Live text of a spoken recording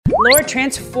Lord,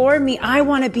 transform me. I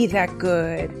want to be that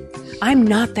good. I'm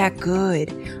not that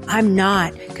good. I'm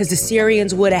not, because the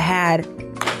Syrians would have had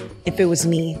if it was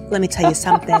me. Let me tell you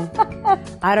something.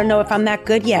 I don't know if I'm that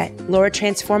good yet. Lord,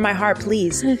 transform my heart,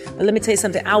 please. But let me tell you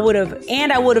something. I would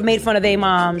have made fun of they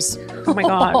moms. Oh my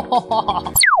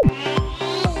God.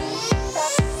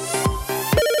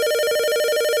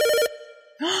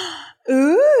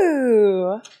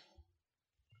 Ooh.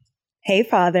 Hey,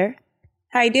 Father.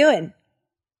 How you doing?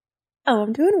 Oh,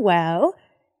 I'm doing well.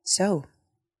 So,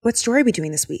 what story are we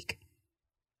doing this week?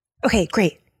 Okay,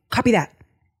 great. Copy that.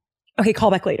 Okay, call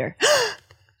back later.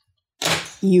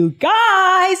 You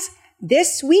guys,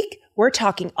 this week we're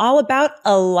talking all about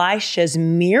Elisha's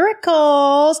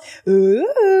miracles.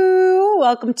 Ooh,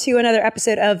 welcome to another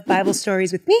episode of Bible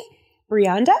Stories with me,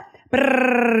 Brianda.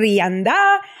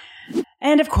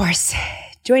 And of course,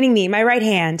 joining me, my right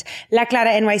hand, La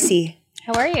Clara NYC.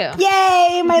 How are you?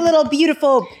 Yay, my little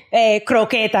beautiful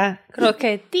croqueta.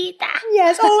 Croquetita.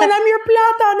 Yes. Oh, and I'm your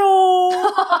plátano.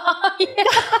 Yeah.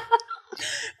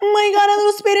 Oh my God, a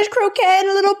little Spanish croquette and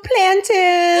a little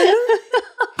plantain.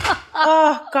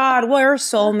 Oh God, we're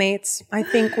soulmates. I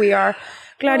think we are.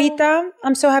 Clarita,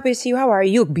 I'm so happy to see you. How are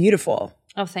you? You look beautiful.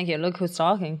 Oh, thank you. Look who's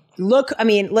talking.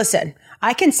 Listen,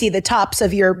 I can see the tops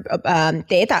of your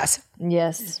tetas.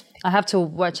 Yes. I have to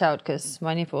watch out because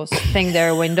my nipples think they're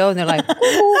a window and they're like, but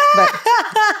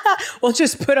We'll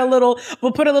put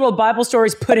a little Bible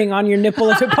Stories pudding on your nipple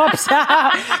if it pops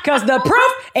out. Because the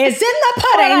proof is in the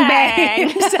pudding,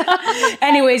 babes.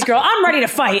 Anyways, girl, I'm ready to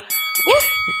fight.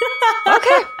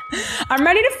 okay. I'm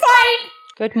ready to fight.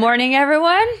 Good morning,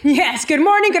 everyone. Yes, good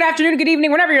morning, good afternoon, good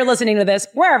evening, whenever you're listening to this,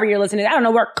 wherever you're listening. I don't know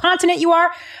what continent you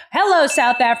are. Hello,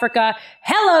 South Africa.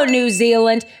 Hello, New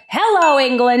Zealand. Hello,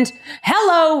 England.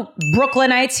 Hello,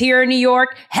 Brooklynites here in New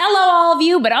York. Hello, all of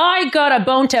you, but I got a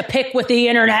bone to pick with the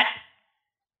internet.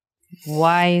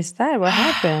 Why is that? What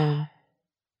happened?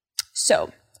 So,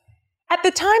 at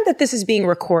the time that this is being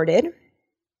recorded,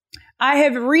 I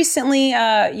have recently,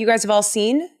 you guys have all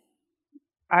seen,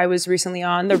 I was recently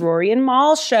on the Rory and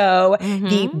Mal show,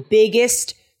 the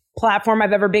biggest platform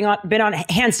I've ever been on,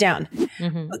 hands down.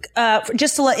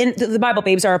 Just to let in, the Bible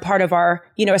Babes are a part of our,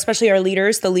 especially our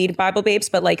leaders, the lead Bible Babes,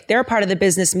 but like they're a part of the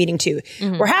business meeting too.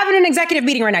 We're having an executive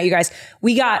meeting right now, you guys.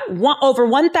 We got over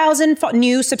 1,000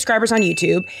 new subscribers on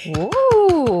YouTube.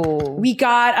 Ooh. We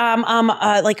got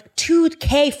like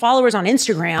 2K followers on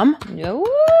Instagram.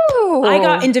 Ooh. I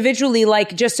got individually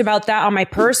like just about that on my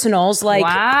personals. Like,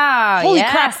 wow, holy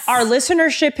crap! Our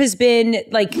listenership has been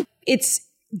like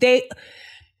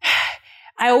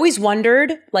I always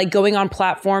wondered, like going on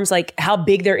platforms, like how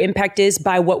big their impact is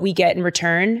by what we get in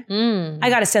return. I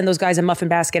got to send those guys a muffin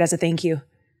basket as a thank you.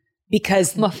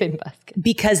 Because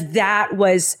that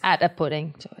was at a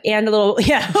pudding and a little a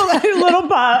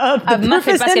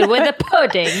muffin basket with the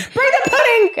pudding. Bring the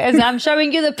pudding because I'm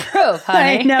showing you the proof,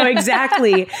 honey. I know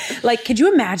exactly. Like, could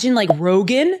you imagine like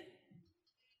Rogan?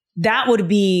 That would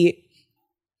be.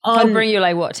 I'll bring you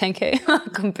like what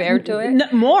 10K compared to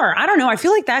it. More. I don't know. I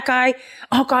feel like that guy.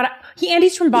 Oh God,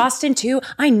 Andy's from Boston too.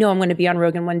 I know I'm going to be on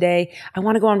Rogan one day. I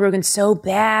want to go on Rogan so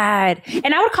bad,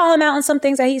 and I would call him out on some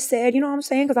things that he said. You know what I'm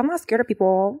saying? Because I'm not scared of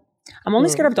people. I'm only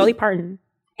scared of Dolly Parton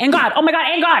and God. Oh my God,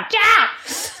 and God. Yeah.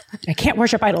 I can't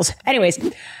worship idols. Anyways,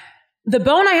 the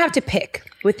bone I have to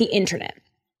pick with the internet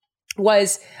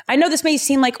was, I know this may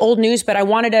seem like old news, but I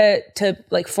wanted to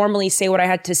like formally say what I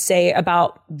had to say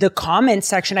about the comments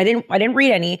section. I didn't read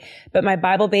any, but my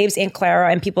Bible Babes and Clara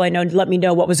and people I know let me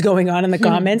know what was going on in the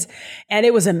comments, and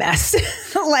it was a mess.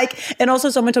 And also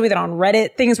someone told me that on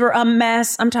Reddit things were a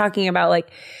mess. I'm talking about like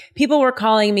people were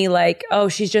calling me like, oh,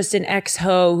 she's just an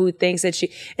ex-hoe who thinks that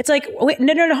it's like, wait,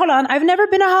 no, hold on. I've never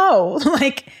been a hoe.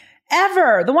 Like,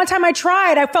 ever. The one time I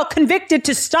tried, I felt convicted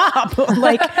to stop.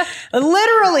 Like,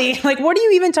 literally, like, what are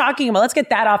you even talking about? Let's get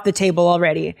that off the table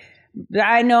already.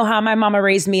 I know how my mama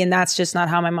raised me, and that's just not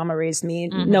how my mama raised me.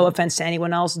 No offense to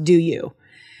anyone else. Do you?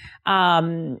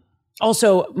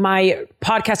 Also, my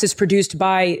podcast is produced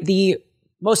by the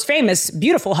most famous,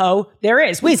 beautiful hoe there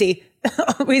is, Wheezy.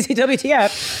 Wheezy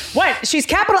WTF. What? She's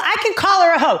capital. I can call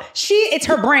her a hoe. It's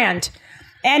her brand.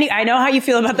 Annie, I know how you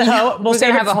feel about the hoe. We're going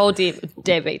to have a whole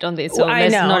debate on this. So I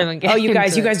know. Not even get you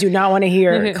guys do not want to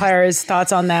hear Clara's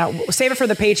thoughts on that. Save it for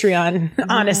the Patreon,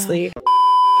 honestly.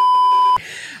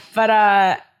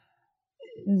 But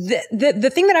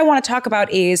the thing that I want to talk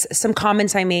about is some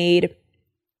comments I made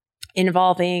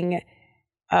involving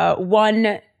a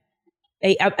man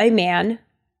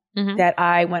that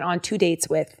I went on 2 dates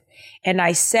with. And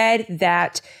I said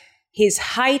that his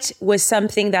height was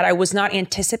something that I was not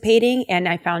anticipating, and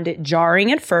I found it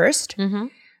jarring at first.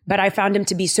 but I found him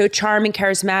to be so charming,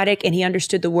 charismatic, and he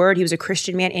understood the word. He was a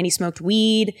Christian man and he smoked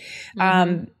weed.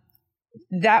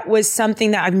 That was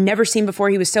something that I've never seen before.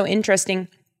 He was so interesting.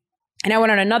 And I went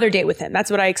on another date with him.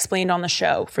 That's what I explained on the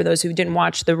show. For those who didn't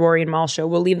watch the Rory and Mal show,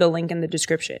 we'll leave the link in the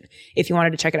description if you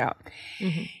wanted to check it out.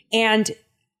 And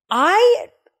I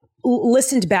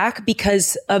listened back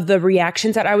because of the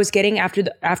reactions that I was getting after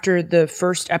the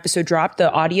first episode dropped,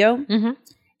 the audio.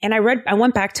 And I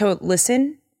went back to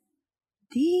listen.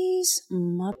 These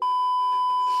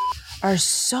are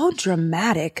so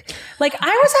dramatic. Like, I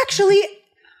was actually, I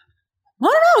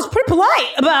don't know, I was pretty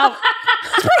polite about,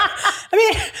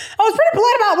 I was pretty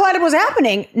polite about what was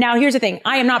happening. Now, here's the thing.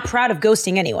 I am not proud of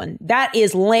ghosting anyone. That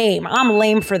is lame. I'm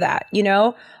lame for that, you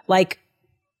know? Like,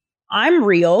 I'm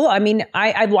real. I mean,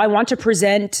 I want to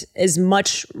present as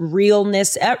much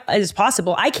realness as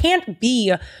possible. I can't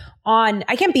be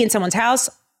in someone's house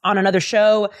on another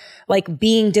show, like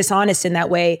being dishonest in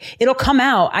that way. It'll come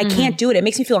out. I can't do it. It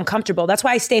makes me feel uncomfortable. That's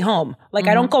why I stay home. Like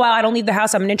I don't go out. I don't leave the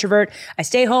house. I'm an introvert. I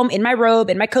stay home in my robe,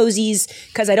 in my cozies,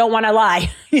 because I don't want to lie,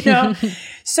 you know?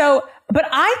 So, but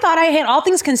I thought I had, all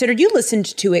things considered, you listened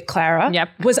to it, Clara. Yep.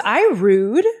 Was I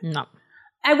rude? No.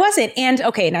 I wasn't. And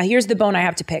okay, now here's the bone I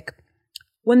have to pick.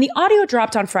 When the audio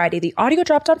dropped on Friday,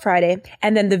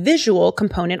 and then the visual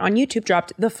component on YouTube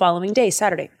dropped the following day,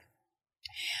 Saturday.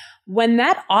 When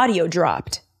that audio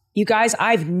dropped, you guys,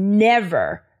 I've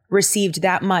never received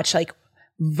that much like,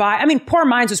 Poor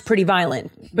Minds was pretty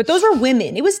violent, but those were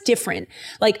women. It was different.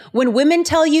 Like when women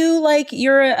tell you like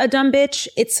you're a dumb bitch,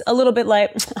 it's a little bit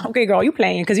like, okay, girl, you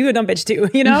playing because you a dumb bitch too,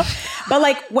 you know? But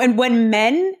like when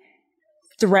men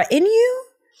threaten you,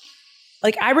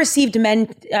 like I received men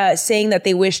saying that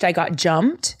they wished I got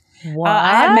jumped. What?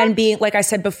 I had men being, like I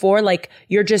said before, like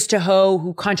you're just a hoe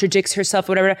who contradicts herself,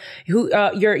 whatever. Who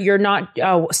you're not.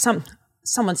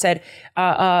 Someone said,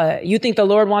 you think the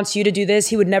Lord wants you to do this?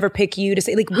 He would never pick you to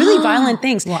say like really violent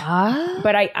things. What?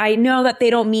 But I know that they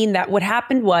don't mean that. What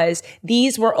happened was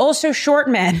these were also short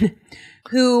men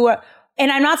who.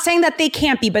 And I'm not saying that they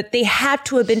can't be, but they had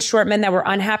to have been short men that were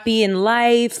unhappy in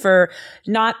life or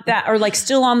not that, or like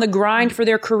still on the grind for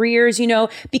their careers, you know,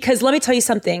 because let me tell you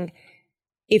something.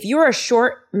 If you're a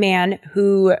short man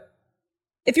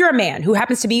if you're a man who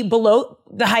happens to be below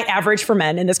the height average for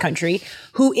men in this country,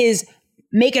 who is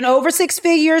making over 6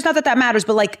 figures, not that that matters,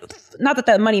 but like, not that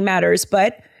that money matters,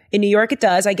 but in New York it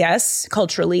does, I guess,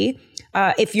 culturally.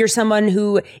 If you're someone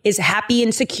who is happy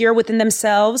and secure within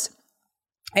themselves,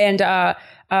 and I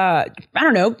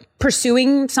don't know,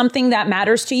 pursuing something that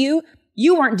matters to you,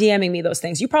 you weren't DMing me those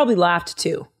things. You probably laughed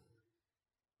too.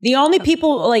 The only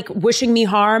people like wishing me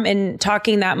harm and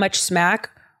talking that much smack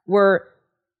were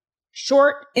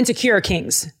short, insecure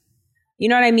kings. You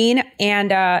know what I mean?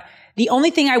 And the only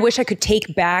thing I wish I could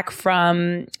take back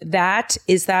from that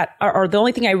is that, or the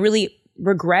only thing I really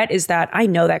regret is that I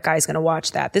know that guy's going to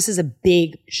watch that. This is a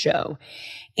big show.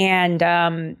 And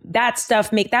that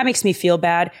stuff makes me feel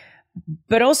bad.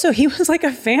 But also he was like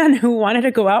a fan who wanted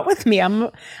to go out with me. I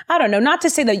don't know, not to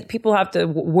say that people have to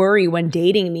worry when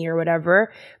dating me or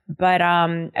whatever, but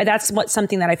that's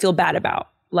something that I feel bad about,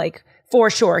 like for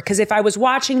sure. Because if I was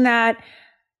watching that,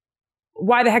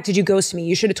 why the heck did you ghost me?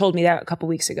 You should have told me that a couple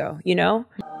weeks ago, you know?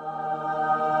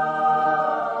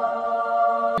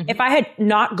 If I had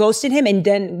not ghosted him and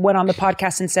then went on the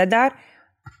podcast and said that,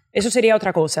 eso sería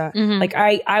otra cosa. Like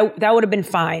I that would have been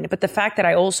fine. But the fact that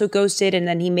I also ghosted and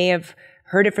then he may have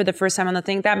heard it for the first time on the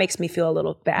thing, that makes me feel a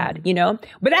little bad, you know?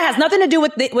 But that has nothing to do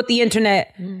with the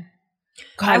internet.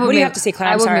 God, what do you have to say,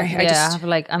 Claire? I'm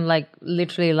sorry. I'm like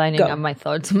literally lining up my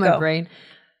thoughts in my brain.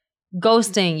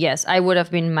 Ghosting, yes, I would have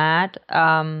been mad.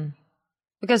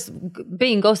 Because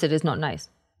being ghosted is not nice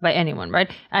by anyone,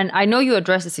 right? And I know you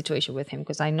addressed the situation with him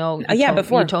because I know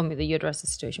you told me that you addressed the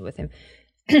situation with him.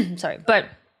 Sorry, but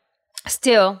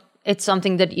still, it's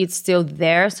something that it's still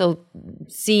there. So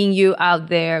seeing you out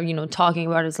there, you know, talking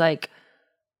about it is like,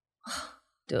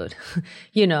 dude,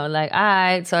 you know, like, all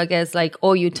right. So I guess like,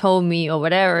 oh, you told me or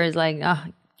whatever is like,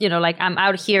 you know, like I'm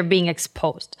out here being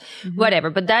exposed, whatever.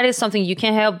 But that is something you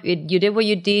can't help. You did what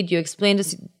you did. You explained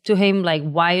this to him, like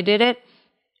why you did it.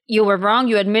 You were wrong.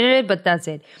 You admitted it, but that's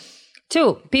it.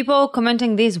 2, people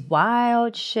commenting this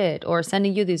wild shit or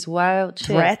sending you this wild shit.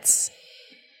 Threats.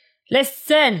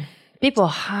 Listen, people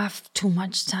have too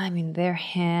much time in their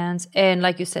hands. And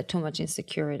like you said, too much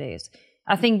insecurities.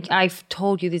 I think I've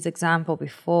told you this example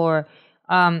before.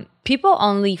 People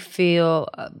only feel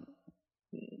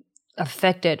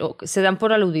affected or se dan por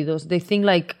aludidos. They think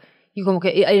like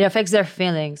it affects their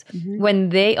feelings when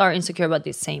they are insecure about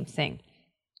the same thing.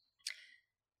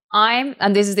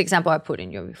 and this is the example I put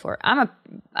in you before.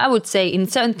 I would say in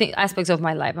certain aspects of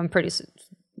my life, I'm pretty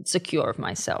secure of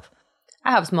myself.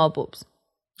 I have small boobs.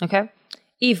 Okay.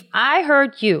 If I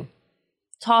heard you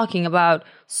talking about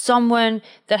someone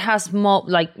that has small,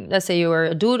 like, let's say you were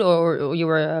a dude or you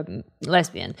were a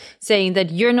lesbian, saying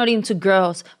that you're not into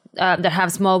girls that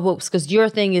have small boobs because your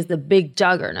thing is the big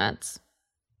juggernauts,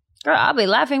 girl, I'll be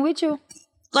laughing with you.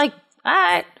 Like,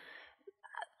 I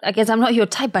guess I'm not your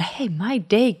type, but hey, my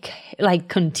day like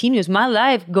continues. My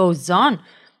life goes on.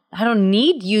 I don't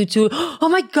need you to, oh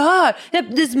my God,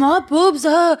 the small boobs,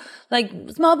 like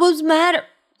small boobs matter.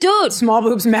 Dude. Small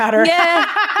boobs matter. Yeah,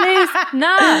 please.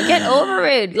 Nah, get over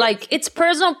it. Like, it's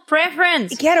personal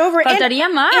preference. Get over it.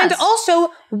 And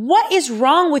also, what is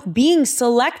wrong with being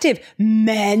selective?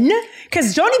 Men?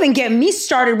 Because don't even get me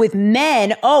started with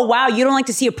men. Oh, wow, you don't like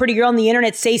to see a pretty girl on the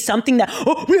internet say something that,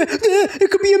 oh, it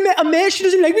could be a man. She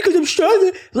doesn't like me because I'm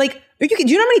strong. Like, do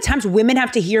you know how many times women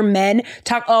have to hear men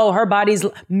talk, oh, her body's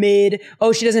mid.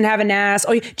 Oh, she doesn't have an ass.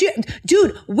 Oh,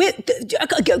 dude,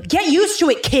 get used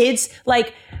to it, kids.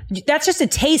 Like, that's just a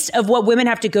taste of what women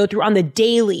have to go through on the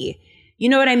daily. You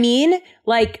know what I mean?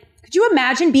 Like, could you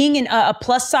imagine being in a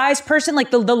plus size person,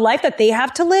 like the life that they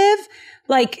have to live?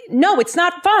 Like, no, it's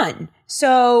not fun.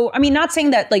 So, I mean, not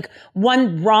saying that like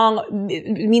one wrong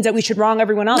means that we should wrong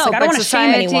everyone else. No, like, I don't want to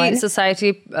shame anyone.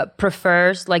 Society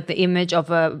prefers like the image of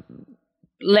a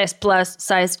less plus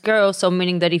size girl. So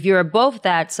meaning that if you're above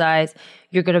that size,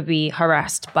 you're going to be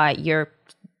harassed by your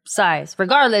size,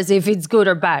 regardless if it's good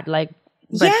or bad. Like,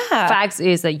 but facts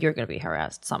is that you're going to be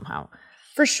harassed somehow.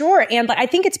 For sure. And I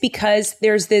think it's because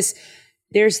there's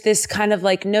this kind of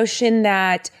like notion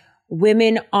that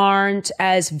women aren't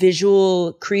as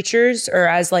visual creatures, or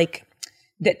as like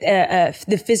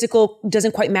the physical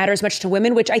doesn't quite matter as much to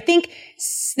women, which I think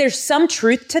there's some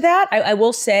truth to that. I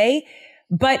will say,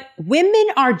 but women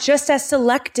are just as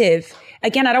selective.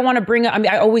 Again, I don't want to bring up, I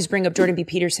mean, I always bring up Jordan B.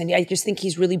 Peterson. I just think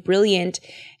he's really brilliant.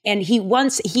 And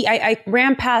I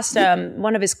ran past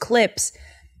one of his clips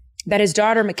that his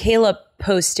daughter Michaela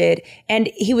posted,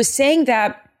 and he was saying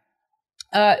that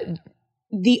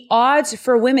the odds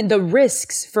for women, the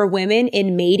risks for women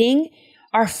in mating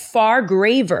are far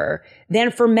graver than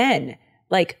for men.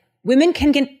 Like, women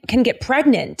can get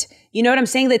pregnant. You know what I'm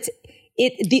saying?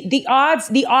 The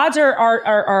odds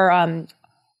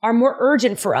are more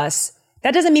urgent for us.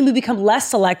 That doesn't mean we become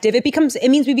less selective. It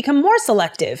means we become more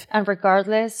selective. And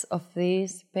regardless of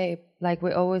this, babe, like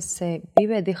we always say,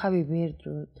 vive, deja vivir,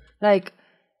 dude. Like,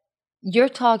 you're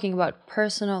talking about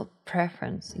personal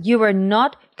preference. You are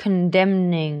not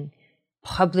condemning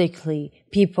publicly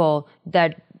people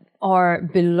that are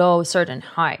below a certain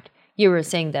height. You were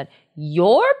saying that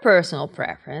your personal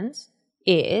preference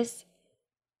is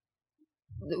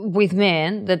with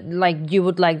men that like you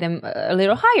would like them a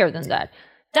little higher than that.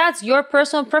 That's your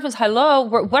personal preference. Hello,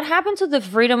 what happened to the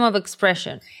freedom of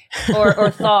expression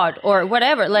or thought or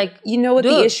whatever? Like, you know what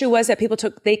the issue was that people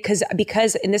took, because,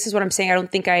 and this is what I'm saying, I don't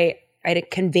think I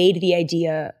conveyed the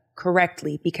idea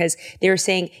correctly, because they were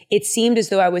saying, it seemed as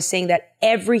though I was saying that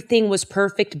everything was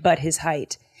perfect but his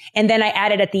height. And then I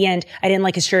added at the end, I didn't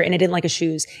like his shirt and I didn't like his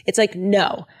shoes. It's like,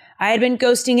 no, I had been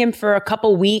ghosting him for a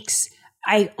couple weeks.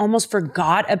 I almost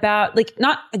forgot about, like,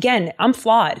 not, again, I'm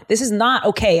flawed. This is not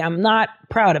okay. I'm not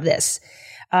proud of this.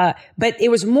 But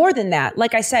it was more than that.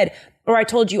 Like I said, or I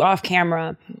told you off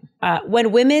camera,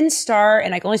 when women start,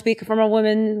 and I can only speak from a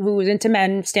woman who is into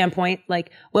men standpoint,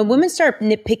 like when women start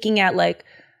nitpicking at like,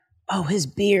 oh, his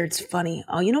beard's funny.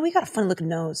 Oh, you know, we got a funny looking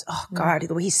nose. Oh God,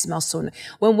 the way he smells so nice.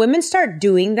 When women start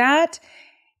doing that,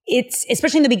 it's,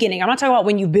 especially in the beginning, I'm not talking about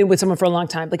when you've been with someone for a long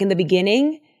time, like in the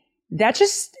beginning, that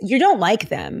just, you don't like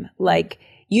them. Like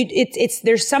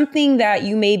there's something that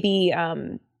you may be,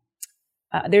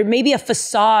 there may be a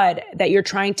facade that you're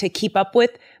trying to keep up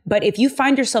with. But if you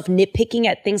find yourself nitpicking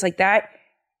at things like that,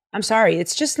 I'm sorry,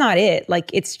 it's just not it.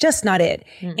 Like, it's just not it.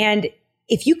 And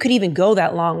if you could even go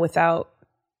that long without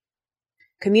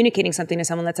communicating something to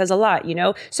someone, that says a lot, you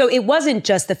know? So it wasn't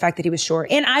just the fact that he was short.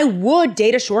 And I would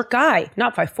date a short guy,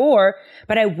 not 5'4",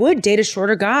 but I would date a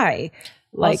shorter guy.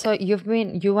 Like, also,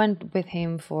 you went with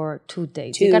him for 2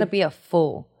 dates. You gotta be a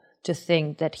fool to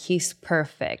think that he's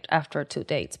perfect after 2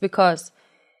 dates, because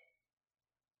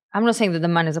I'm not saying that the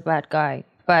man is a bad guy,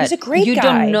 but he's a great you guy.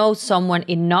 Don't know someone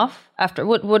enough after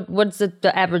what's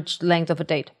the average length of a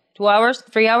date? 2 hours,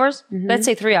 3 hours? Mm-hmm. Let's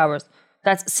say 3 hours.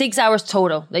 That's 6 hours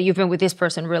total that you've been with this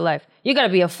person in real life. You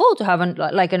gotta be a fool to have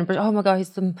oh my God, he's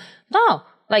the, no.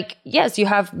 Like, yes, you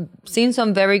have seen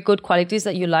some very good qualities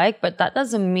that you like, but that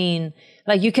doesn't mean,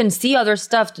 like, you can see other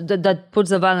stuff that puts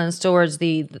the balance towards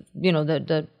the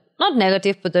not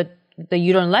negative, but the that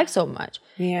you don't like so much.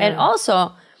 Yeah. And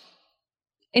also,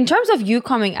 in terms of you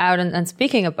coming out and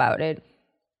speaking about it,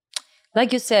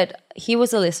 like you said, he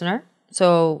was a listener,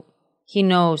 so he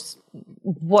knows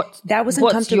what's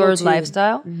your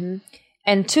lifestyle. Mm-hmm.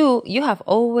 And two, you have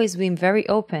always been very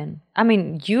open. I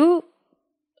mean,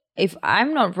 if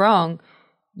I'm not wrong,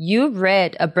 you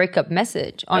read a breakup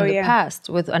message on the past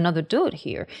with another dude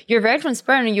here. You're very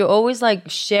transparent and you always like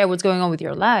share what's going on with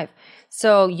your life.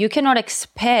 So you cannot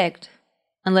expect,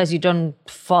 unless you don't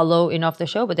follow enough the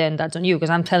show, but then that's on you. Because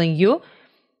I'm telling you,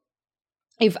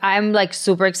 if I'm like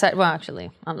super excited, well,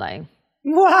 actually, I'm lying.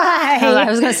 Why?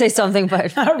 I was going to say something, but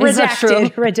it's not true.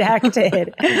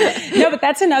 Redacted. No, but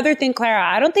that's another thing, Clara.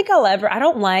 I don't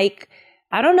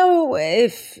know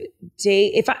if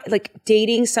I like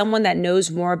dating someone that knows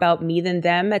more about me than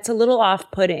them. It's a little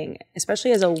off-putting,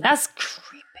 especially that's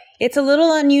creepy. It's a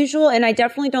little unusual, and I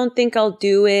definitely don't think I'll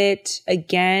do it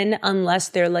again unless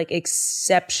they're like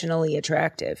exceptionally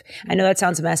attractive. I know that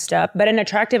sounds messed up, but an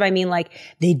attractive, I mean like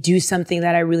they do something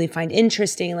that I really find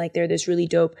interesting, like they're this really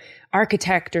dope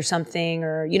architect or something,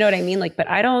 or you know what I mean? Like, but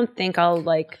I don't think I'll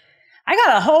like. I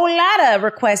got a whole lot of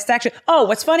requests actually. Oh,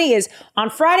 what's funny is on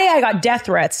Friday I got death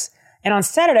threats, and on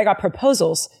Saturday I got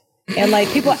proposals. And like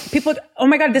people, oh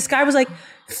my God, this guy was like,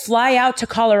 fly out to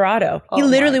Colorado. He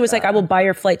literally was like, I will buy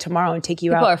your flight tomorrow and take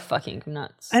you out. People are fucking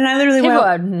nuts. And I literally People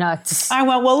are nuts. I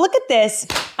went, well, look at this.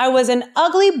 I was an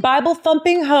ugly Bible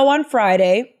thumping hoe on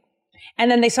Friday.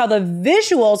 And then they saw the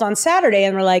visuals on Saturday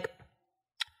and were like,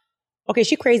 okay,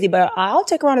 she crazy, but I'll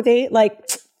take her on a date. Like,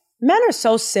 men are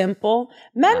so simple.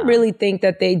 Men really think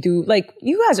that they do. Like,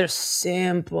 you guys are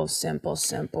simple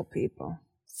people.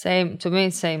 Same to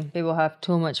me. Same. People have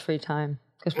too much free time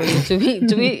because for you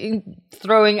to be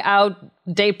throwing out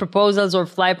date proposals or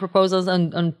flight proposals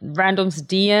on random's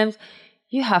DMs,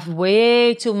 you have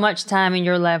way too much time in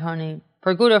your life, honey.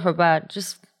 For good or for bad,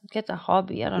 just get a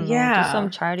hobby. I don't know, do some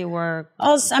charity work.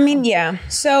 Also, I mean, yeah.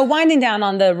 So winding down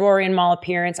on the Rory and Mal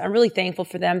appearance, I'm really thankful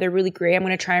for them. They're really great. I'm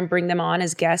going to try and bring them on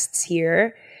as guests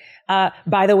here.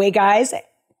 By the way, guys,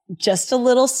 just a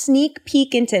little sneak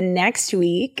peek into next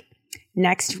week.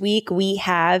 Next week, we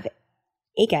have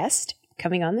a guest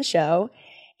coming on the show,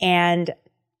 and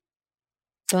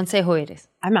don't say who it is.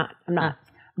 I'm not.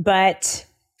 But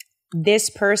this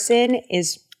person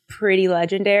is pretty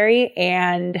legendary,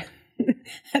 and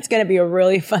that's going to be a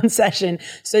really fun session.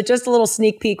 So just a little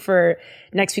sneak peek for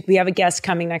next week. We have a guest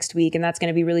coming next week, and that's going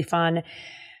to be really fun.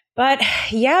 But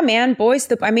yeah, man,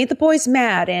 boys, I made the boys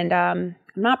mad, and I'm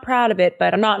not proud of it,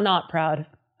 but I'm not proud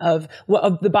of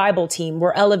the Bible team.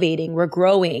 We're elevating, we're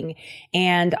growing,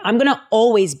 and I'm going to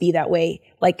always be that way.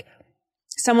 Like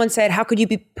someone said, how could you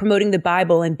be promoting the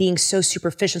Bible and being so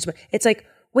superficial? It's like,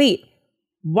 wait,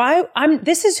 why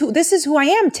this is who I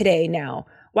am today now.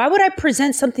 Why would I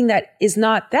present something that is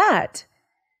not that?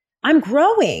 I'm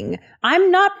growing. I'm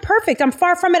not perfect. I'm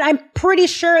far from it. I'm pretty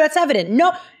sure that's evident.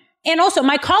 No. And also,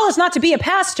 my call is not to be a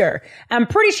pastor. I'm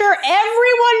pretty sure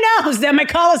everyone knows that my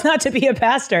call is not to be a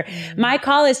pastor. My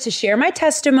call is to share my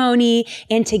testimony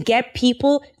and to get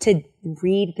people to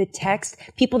read the text,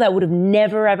 people that would have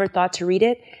never, ever thought to read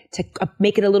it, to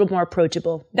make it a little more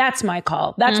approachable. That's my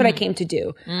call. That's what I came to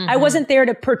do. I wasn't there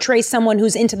to portray someone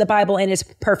who's into the Bible and is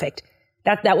perfect.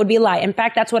 That would be a lie. In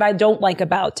fact, that's what I don't like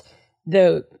about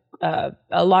a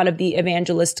lot of the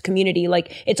evangelist community.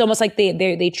 Like, it's almost like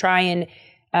they try and,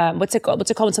 what's it called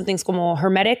when something's como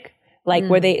hermetic, like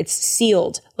where it's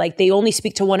sealed, like they only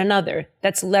speak to one another.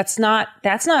 That's not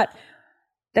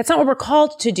what we're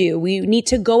called to do. We need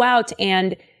to go out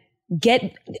and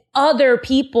get other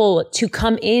people to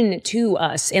come in to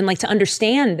us and like to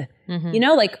understand, you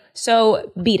know, like,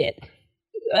 so beat it.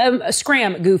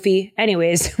 Scram, goofy.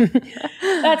 Anyways,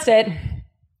 that's it.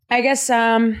 I guess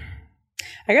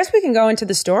we can go into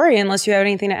the story unless you have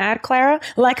anything to add, Clara.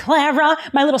 Like Clara,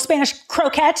 my little Spanish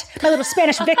croquette, my little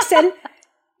Spanish vixen.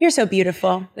 You're so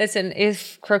beautiful. Listen,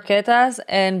 if croquetas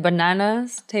and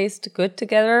bananas taste good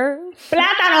together,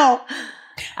 plátano,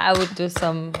 I would do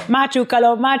some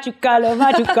machucalo.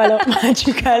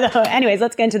 Anyways,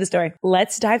 let's get into the story.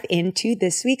 Let's dive into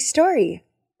this week's story.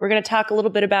 We're going to talk a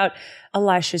little bit about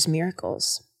Elisha's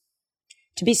miracles.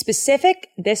 To be specific,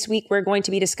 this week we're going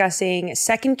to be discussing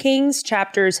 2 Kings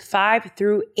chapters 5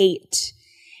 through 8.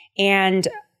 And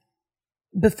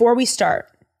before we start,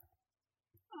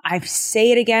 I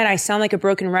say it again, I sound like a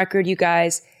broken record, you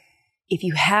guys. If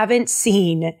you haven't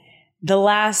seen the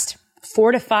last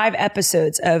 4 to 5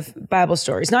 episodes of Bible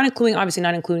Stories, obviously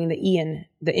not including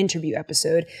the interview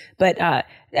episode, but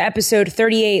episode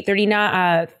 38,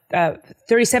 39,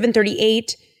 37,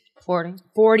 38,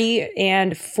 40,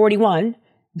 and 41,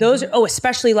 Those are,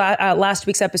 especially last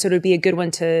week's episode would be a good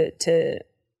one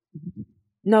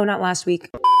no, not last week.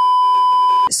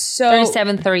 So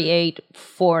 37, 38,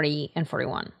 40, and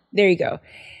 41. There you go.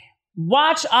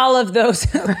 Watch all of those.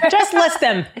 Just list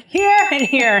them here and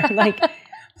here.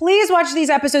 Please watch these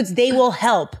episodes. They will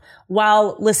help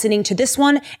while listening to this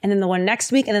one and then the one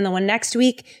next week and then the one next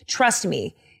week. Trust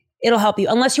me, it'll help you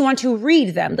unless you want to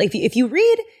read them. If you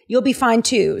read, you'll be fine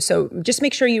too. So just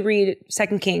make sure you read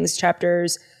 2 Kings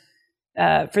chapters,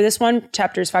 for this one,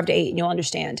 chapters 5 to 8, and you'll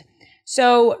understand.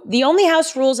 So the only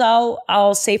house rules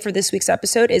I'll say for this week's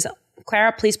episode is,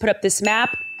 Clara, please put up this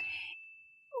map.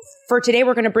 For today,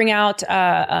 we're going to bring out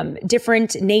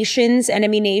different nations,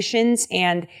 enemy nations,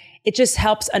 and it just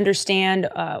helps understand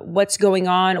what's going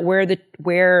on,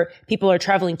 where people are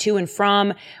traveling to and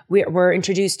from. We're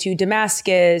introduced to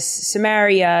Damascus,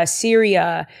 Samaria,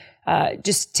 Syria.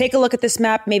 Just take a look at this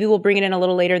map. Maybe we'll bring it in a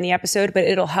little later in the episode, but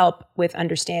it'll help with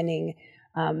understanding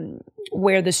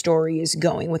where the story is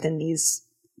going within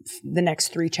the next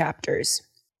 3 chapters.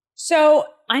 So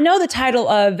I know the title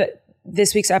of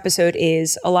this week's episode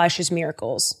is Elisha's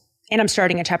Miracles, and I'm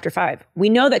starting at chapter 5. We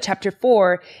know that chapter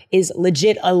 4 is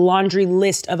legit a laundry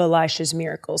list of Elisha's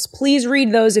miracles. Please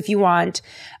read those if you want,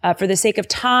 for the sake of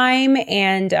time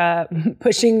and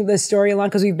pushing the story along,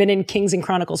 because we've been in Kings and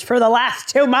Chronicles for the last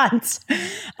 2 months.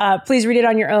 Please read it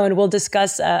on your own. We'll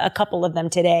discuss a couple of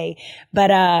them today.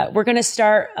 But we're going to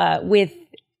start with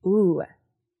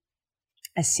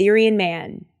a Syrian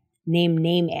man named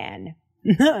Naaman.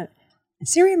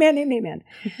 Syrian man named Naaman.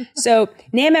 So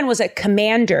Naaman was a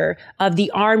commander of the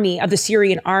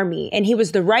Syrian army, and he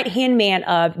was the right-hand man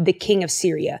of the king of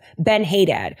Syria,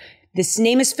 Ben-Hadad. This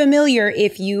name is familiar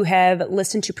if you have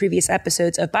listened to previous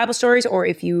episodes of Bible stories or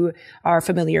if you are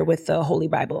familiar with the Holy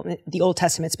Bible, the Old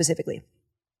Testament specifically.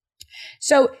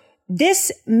 So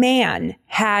this man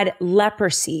had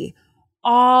leprosy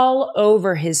all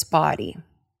over his body.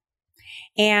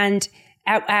 And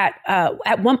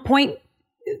at one point,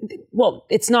 well,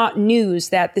 it's not news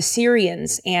that the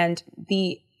Syrians and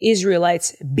the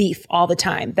Israelites beef all the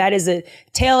time. That is a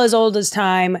tale as old as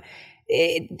time.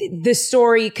 The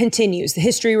story continues. The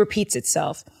history repeats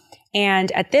itself.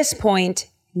 And at this point,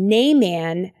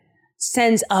 Naaman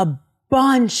sends a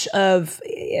bunch of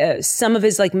some of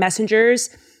his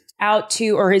messengers out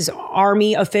to, or his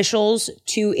army officials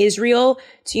to Israel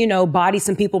to, body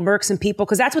some people, murk some people,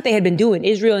 because that's what they had been doing.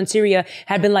 Israel and Syria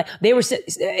had been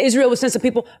Israel would send some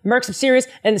people, murk some Syrians,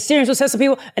 and the Syrians would send some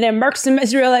people, and then murk some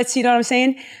Israelites, you know what I'm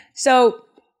saying? So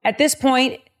at this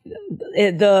point,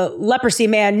 the leprosy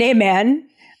man, Naaman,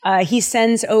 he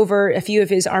sends over a few of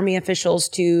his army officials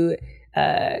to,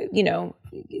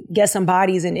 get some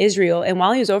bodies in Israel. And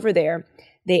while he was over there,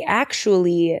 they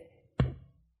actually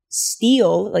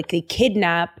steal, they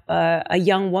kidnap a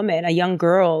young woman, a young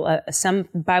girl. Some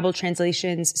Bible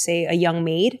translations say a young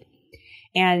maid,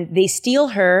 and they steal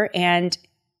her and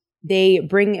they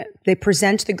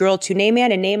present the girl to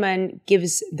Naaman, and Naaman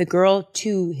gives the girl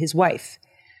to his wife.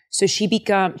 So she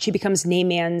becomes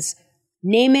Naaman's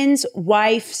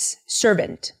wife's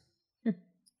servant.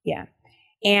 Yeah.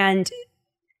 And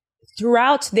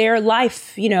throughout their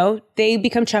life, they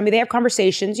become chummy. They have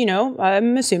conversations,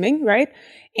 I'm assuming, right?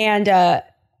 And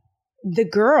the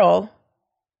girl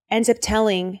ends up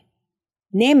telling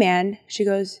Naaman, she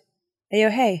goes,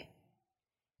 hey,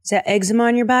 is that eczema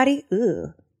on your body?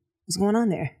 Ooh, what's going on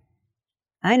there?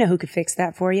 I know who could fix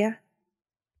that for you.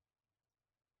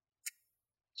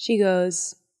 She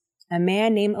goes, a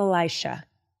man named Elisha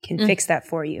can fix that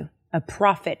for you. A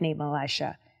prophet named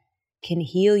Elisha can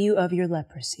heal you of your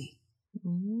leprosy.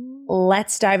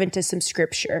 Let's dive into some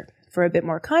scripture for a bit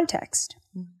more context.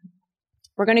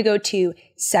 We're going to go to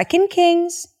 2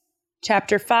 Kings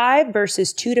chapter 5,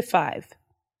 verses 2 to 5.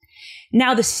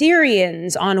 Now the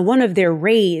Syrians, on one of their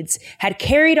raids, had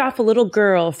carried off a little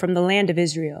girl from the land of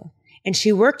Israel, and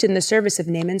she worked in the service of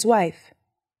Naaman's wife.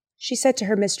 She said to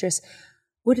her mistress,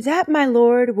 would that my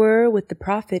lord were with the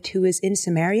prophet who is in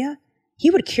Samaria?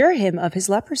 He would cure him of his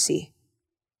leprosy.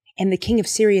 And the king of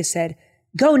Syria said,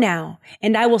 go now,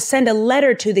 and I will send a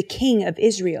letter to the king of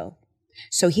Israel.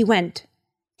 So he went,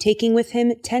 taking with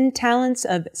him 10 talents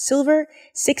of silver,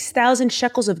 6,000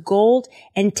 shekels of gold,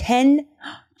 and 10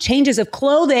 changes of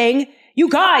clothing. You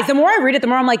guys, the more I read it, the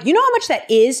more I'm like, you know how much that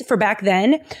is for back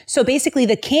then? So basically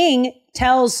the king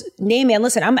tells Naaman,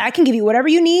 listen, I can give you whatever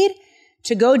you need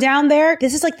to go down there.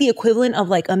 This is the equivalent of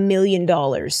 $1 million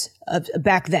of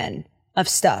back then of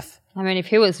stuff. I mean, if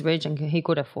he was rich and he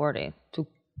could afford it to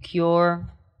cure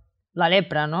la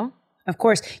lepra, no? Of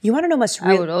course. You want to know what's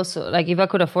real? I would also, if I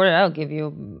could afford it, I would give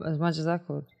you as much as I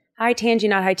could. Hi, Tangi,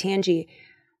 not hi, Tangi.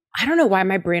 I don't know why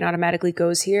my brain automatically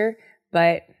goes here,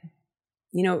 but,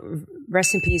 you know,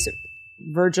 rest in peace,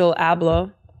 Virgil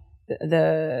Abloh,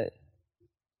 the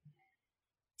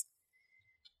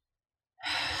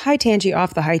high tangy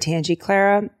off the high tangy,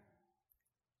 Clara.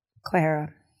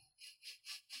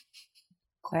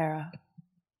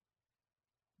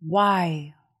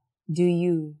 Why do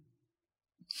you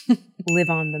live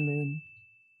on the moon?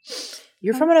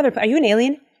 You're from another, are you an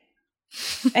alien?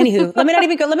 Anywho, let me not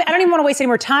even go. I don't even want to waste any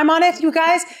more time on it. You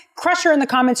guys, crush her in the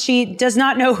comments. She does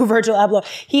not know who Virgil Abloh.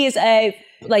 He is a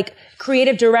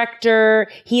creative director.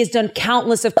 He has done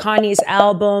countless of Kanye's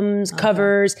albums,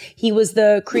 covers. He was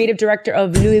the creative director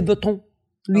of Louis Vuitton.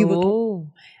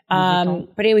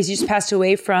 But anyways, he just passed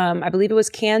away from, I believe it was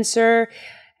cancer.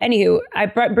 Anywho, I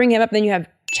bring him up. Then you have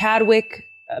Chadwick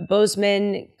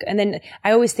Boseman, and then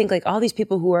I always think like all these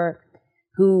people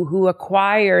who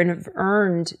acquire and have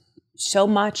earned so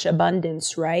much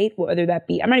abundance, right? Whether that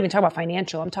be, I'm not even talking about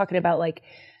financial. I'm talking about like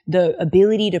the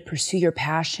ability to pursue your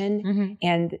passion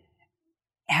and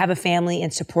have a family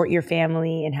and support your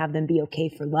family and have them be okay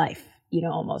for life, you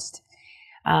know, almost.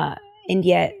 And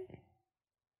yet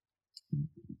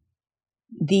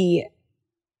the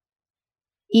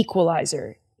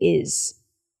equalizer is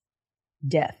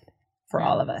death for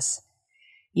all of us,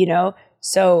 you know?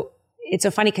 So it's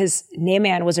so funny because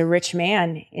Naaman was a rich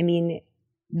man. I mean,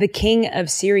 the king of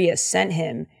Syria sent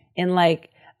him in like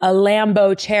a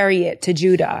Lambo chariot to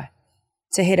Judah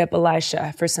to hit up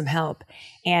Elisha for some help.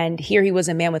 And here he was,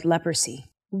 a man with leprosy.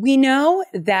 We know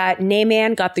that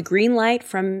Naaman got the green light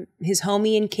from his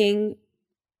homie and king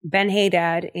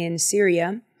Ben-Hadad in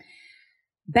Syria.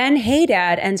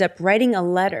 Ben-Hadad ends up writing a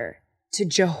letter to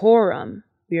Jehoram.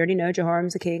 We already know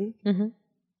Jehoram's the king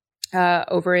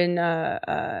over in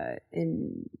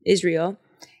Israel.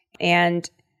 And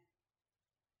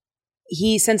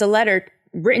he sends a letter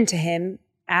written to him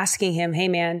asking him, hey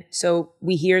man, so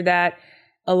we hear that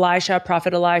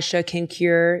Prophet Elisha can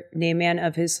cure Naaman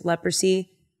of his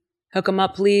leprosy. Hook him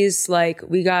up, please. Like,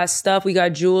 we got stuff, we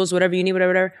got jewels, whatever you need,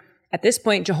 whatever. At this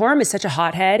point, Jehoram is such a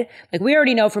hothead. Like, we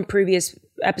already know from previous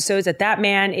episodes that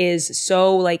man is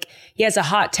so, like, he has a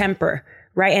hot temper,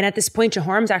 right? And at this point,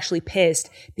 Jehoram's actually pissed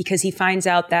because he finds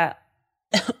out that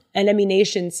enemy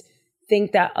nations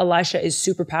think that Elisha is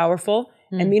super powerful.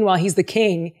 And meanwhile, he's the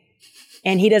king.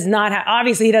 And he does not have,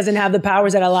 obviously he doesn't have the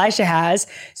powers that Elisha has.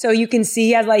 So you can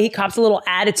see he cops a little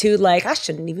attitude like, I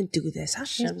shouldn't even do this.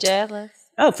 He's jealous.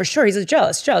 Oh, for sure. He's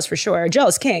jealous for sure. A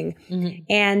jealous king.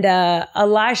 And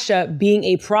Elisha, being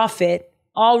a prophet,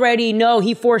 already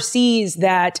he foresees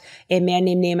that a man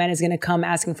named Naaman is going to come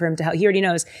asking for him to help. He already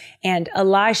knows. And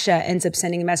Elisha ends up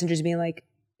sending messengers being like,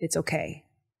 it's okay.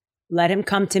 Let him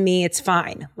come to me. It's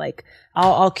fine. Like,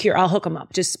 I'll hook him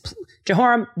up. Just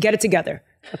Jehoram, get it together.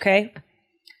 Okay.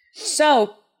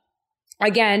 So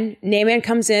again, Naaman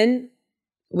comes in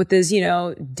with this,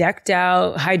 decked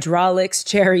out hydraulics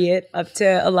chariot up to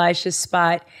Elisha's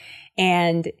spot.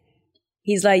 And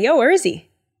he's like, yo, where is he?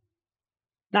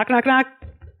 Knock, knock, knock.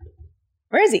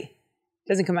 Where is he?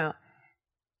 Doesn't come out.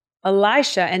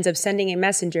 Elisha ends up sending a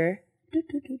messenger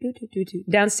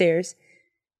downstairs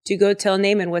to go tell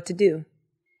Naaman what to do.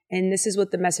 And this is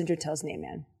what the messenger tells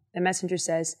Naaman. The messenger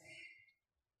says,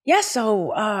 yeah,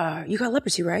 so you got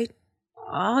leprosy, right?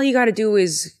 All you got to do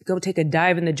is go take a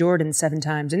dive in the Jordan 7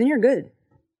 times, and then you're good.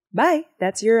 Bye.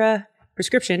 That's your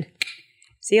prescription.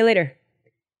 See you later.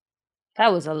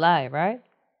 That was a lie, right?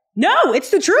 No, it's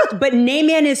the truth. But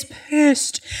Naaman is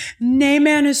pissed.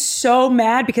 Naaman is so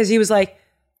mad because he was like,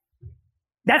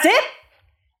 that's it?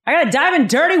 I got to dive in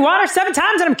dirty water 7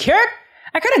 times and I'm cured?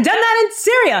 I could have done that in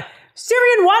Syria.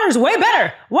 Syrian water is way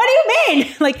better. What do you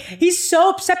mean? Like, he's so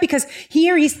upset because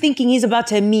here he's thinking he's about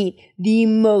to meet the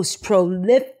most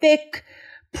prolific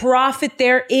prophet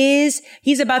there is.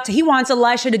 He wants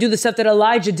Elisha to do the stuff that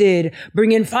Elijah did.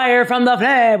 Bring in fire from the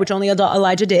flame, which only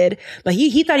Elijah did. But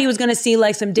he thought he was going to see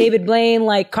like some David Blaine,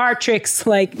 like card tricks,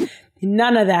 like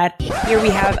none of that. Here we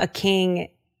have a king,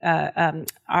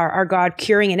 our God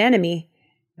curing an enemy,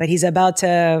 but he's about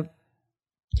to...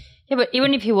 Yeah, but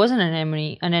even if he wasn't an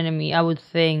enemy, I would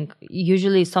think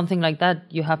usually something like that,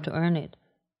 you have to earn it.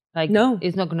 Like, no,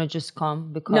 it's not going to just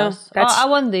come because, I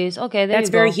want this. Okay, there you go. That's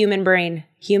very human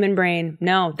brain.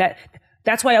 No,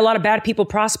 that's why a lot of bad people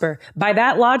prosper. By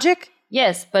that logic?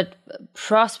 Yes, but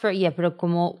prosper, pero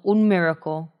como un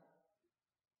miracle.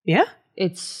 Yeah.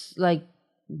 It's like,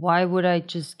 why would I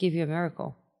just give you a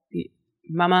miracle?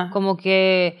 Mama. Como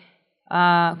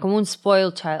un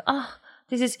spoiled child.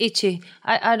 This is itchy.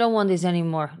 I don't want this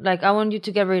anymore. Like, I want you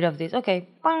to get rid of this. Okay,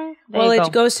 bye. Well, it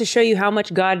goes to show you how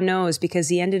much God knows because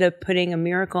he ended up putting a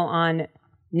miracle on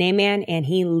Naaman, and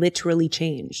he literally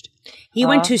changed. He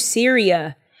went to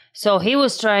Syria. So he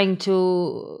was trying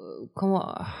to, come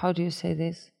on, how do you say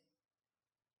this?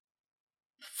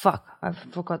 Fuck, I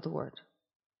forgot the word.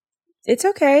 It's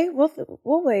okay.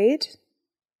 We'll wait.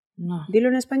 No. Dilo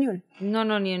en español. No,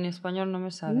 ni en español no me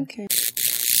sale. Okay.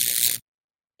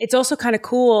 It's also kind of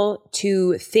cool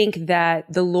to think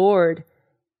that the Lord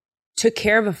took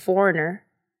care of a foreigner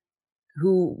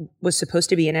who was supposed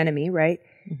to be an enemy, right?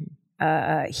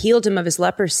 Mm-hmm. Healed him of his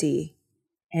leprosy,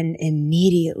 and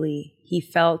immediately he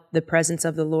felt the presence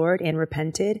of the Lord and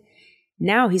repented.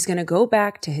 Now he's going to go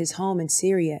back to his home in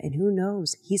Syria, and who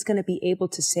knows, he's going to be able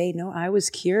to say, no, I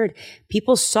was cured.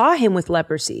 People saw him with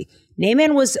leprosy.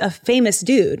 Naaman was a famous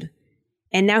dude,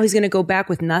 and now he's going to go back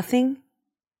with nothing.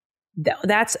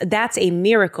 That's a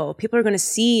miracle. People are going to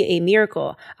see a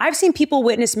miracle. I've seen people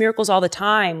witness miracles all the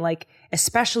time, like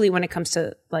especially when it comes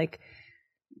to like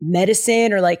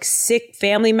medicine or like sick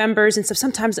family members and stuff.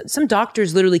 Sometimes some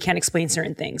doctors literally can't explain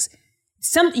certain things.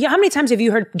 How many times have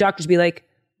you heard doctors be like,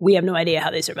 we have no idea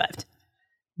how they survived?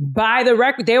 By the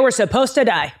record, they were supposed to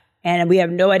die, and we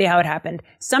have no idea how it happened.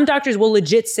 Some doctors will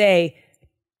legit say,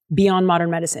 beyond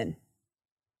modern medicine.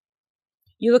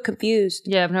 You look confused.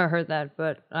 Yeah, I've never heard that,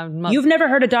 but I'm not. You've never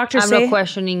heard a doctor say? I'm not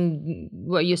questioning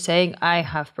what you're saying. I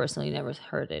have personally never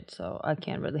heard it, so I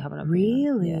can't really have an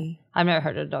opinion. Really? Yeah. I've never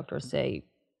heard a doctor say,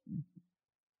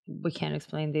 we can't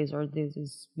explain this, or this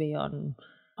is beyond.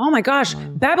 Oh my gosh.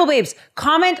 Babble Babes,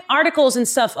 comment articles and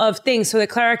stuff of things so that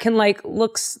Clara can like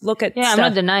look at Yeah, stuff. I'm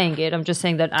not denying it. I'm just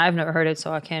saying that I've never heard it,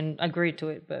 so I can't agree to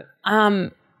it. But I'll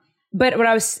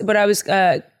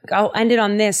end it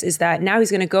on this, is that now he's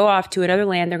going to go off to another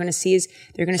land. They're going to see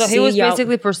So he was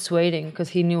basically persuading because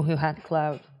he knew he had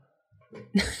clout.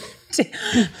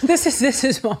 This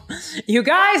is, you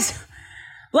guys,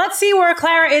 let's see where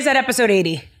Clara is at episode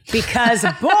 80. Because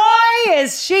boy,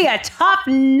 is she a tough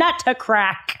nut to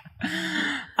crack.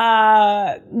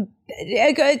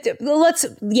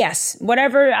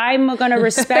 Whatever. I'm going to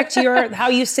respect how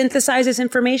you synthesize this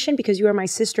information because you are my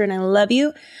sister and I love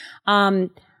you.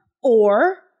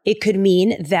 Or it could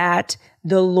mean that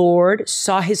the Lord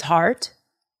saw his heart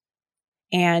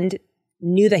and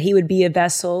knew that he would be a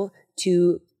vessel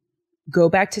to go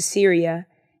back to Syria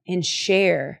and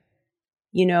share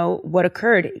what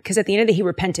occurred. Because at the end of the day, he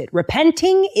repented.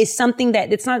 Repenting is something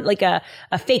that it's not like a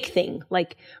fake thing.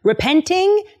 Like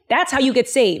repenting, that's how you get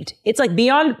saved. It's like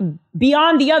beyond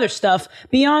the other stuff,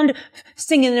 beyond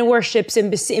singing and worships and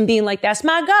being like, that's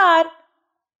my God.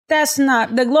 That's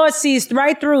not, the Lord sees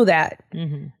right through that.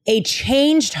 Mm-hmm. A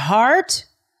changed heart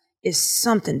is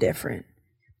something different.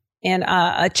 And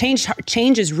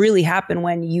changes really happen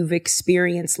when you've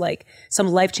experienced like some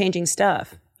life-changing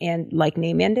stuff. And like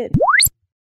Naaman did.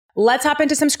 Let's hop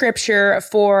into some scripture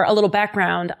for a little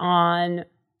background on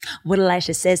what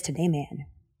Elisha says to Naaman.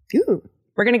 Ooh.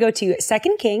 We're going to go to 2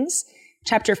 Kings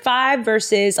chapter 5,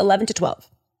 verses 11 to 12.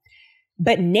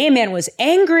 But Naaman was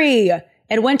angry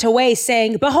and went away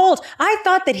saying, behold, I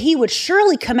thought that he would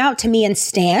surely come out to me and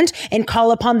stand and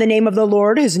call upon the name of the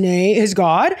Lord, his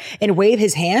God, and wave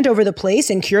his hand over the place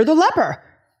and cure the leper.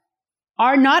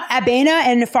 Are not Abana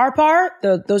and Pharpar,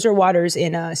 those are waters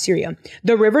in Syria,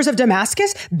 the rivers of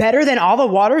Damascus, better than all the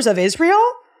waters of Israel?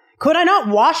 Could I not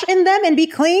wash in them and be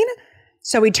clean?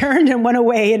 So he turned and went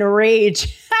away in a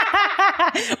rage.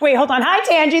 Wait, hold on. Hi,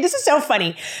 Tangi. This is so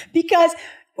funny because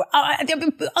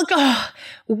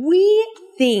we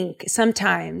think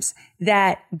sometimes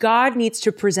that God needs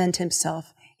to present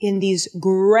himself in these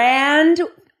grand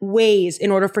ways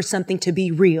in order for something to be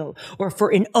real, or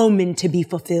for an omen to be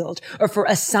fulfilled, or for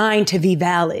a sign to be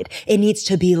valid. It needs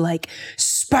to be like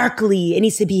sparkly. It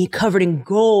needs to be covered in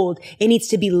gold. It needs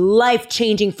to be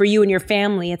life-changing for you and your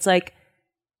family. It's like,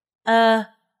 no.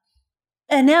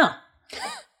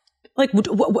 Like, who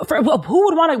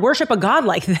would want to worship a God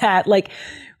like that? Like,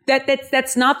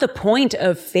 that's not the point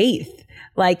of faith.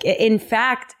 Like, in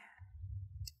fact,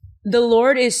 the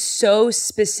Lord is so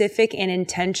specific and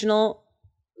intentional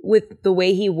with the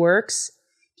way he works.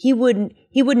 He would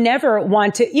never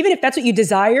want to, even if that's what you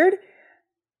desired,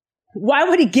 why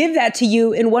would he give that to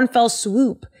you in one fell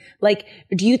swoop? Like,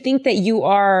 do you think that you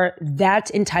are that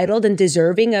entitled and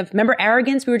deserving of, remember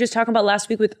arrogance we were just talking about last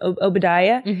week with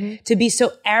Obadiah? Mm-hmm. To be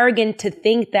so arrogant to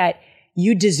think that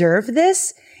you deserve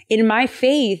this? In my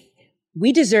faith,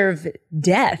 we deserve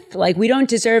death. Like, we don't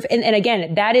deserve, and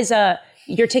again, that is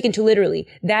you're taken too literally.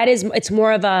 That is, it's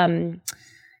more of a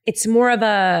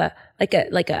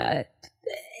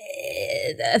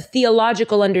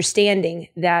theological understanding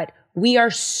that we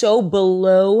are so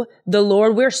below the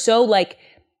Lord. We're so like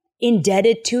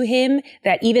indebted to him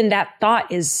that even that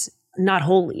thought is not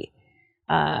holy.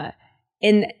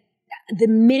 And the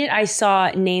minute I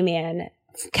saw Naaman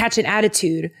catch an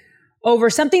attitude over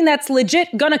something that's legit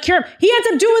gonna cure him, he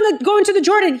ends up going to the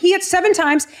Jordan. He hits 7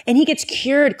 times and he gets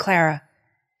cured, Clara.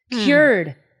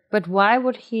 Cured. But why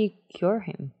would he cure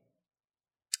him?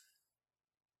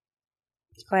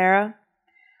 Clara,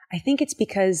 I think it's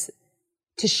because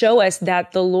to show us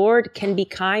that the Lord can be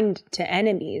kind to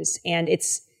enemies, and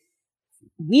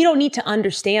we don't need to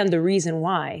understand the reason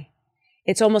why.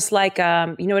 It's almost like,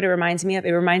 you know what it reminds me of?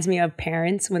 It reminds me of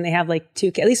parents when they have like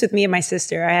 2 kids, at least with me and my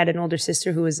sister. I had an older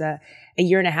sister who was a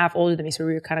year and a half older than me, so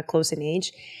we were kind of close in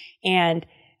age. And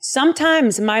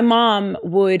sometimes my mom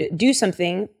would do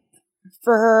something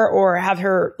for her or have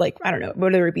her, like, I don't know,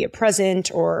 whether it be a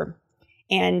present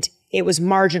and it was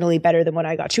marginally better than what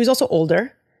I got. She was also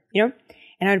older, you know?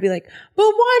 And I would be like, but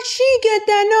why'd she get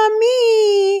that, not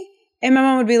me? And my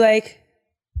mom would be like,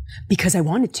 because I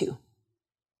wanted to.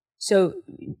 So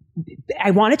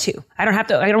I wanted to. I don't have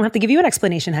to give you an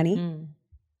explanation, honey.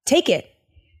 Take it.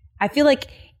 I feel like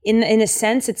in a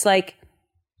sense, it's like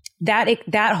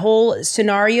that whole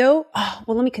scenario. Oh,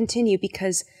 well, let me continue,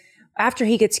 because after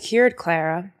he gets cured,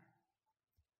 Clara,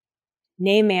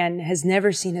 Naaman has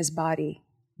never seen his body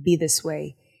be this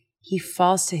way. He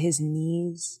falls to his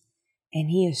knees and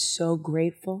he is so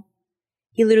grateful.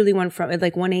 He literally went from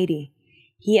like 180.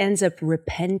 He ends up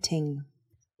repenting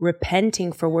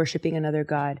for worshiping another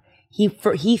God.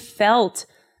 He felt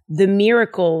the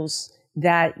miracles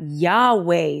that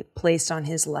Yahweh placed on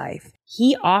his life.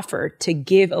 He offered to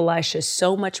give Elisha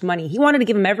so much money. He wanted to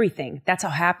give him everything. That's how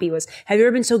happy he was. Have you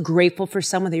ever been so grateful for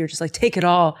someone that you're just like, take it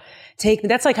all? Take me.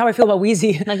 That's like how I feel about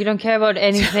Wheezy. Like you don't care about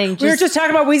anything. We were just talking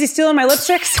about Wheezy stealing my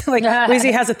lipsticks. Like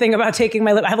Wheezy has a thing about taking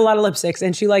my lip. I have a lot of lipsticks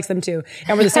and she likes them too.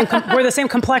 And we're the same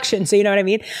complexion. So you know what I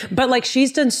mean? But like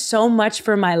she's done so much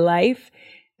for my life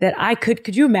that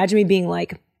could you imagine me being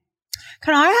like,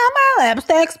 can I have my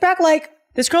lipsticks back? Like,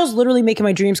 this girl's literally making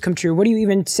my dreams come true. What are you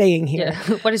even saying here?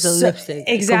 Yeah. What is a lipstick?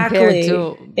 Exactly.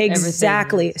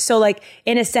 Exactly. Everything? So like,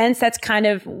 in a sense, that's kind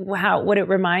of what it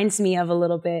reminds me of a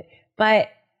little bit.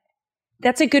 But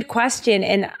that's a good question.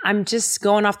 And I'm just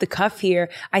going off the cuff here.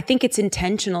 I think it's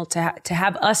intentional to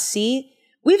have us see.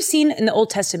 We've seen in the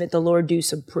Old Testament, the Lord do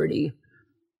some pretty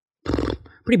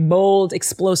bold,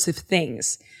 explosive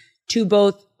things to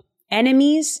both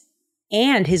enemies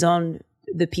and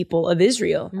the people of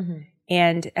Israel. Mm-hmm.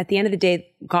 And at the end of the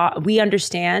day, God, we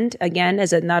understand, again,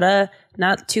 as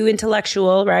not too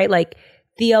intellectual, right? Like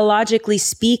theologically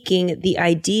speaking, the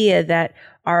idea that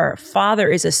our Father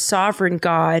is a sovereign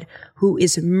God who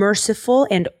is merciful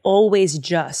and always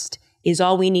just is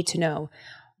all we need to know.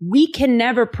 We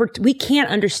can't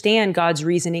understand God's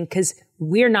reasoning because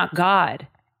we're not God.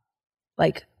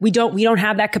 Like we don't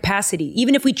have that capacity.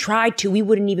 Even if we tried to, we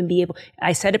wouldn't even be able.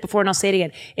 I said it before and I'll say it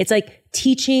again. It's like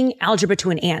teaching algebra to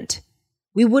an ant.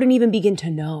 We wouldn't even begin to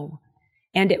know.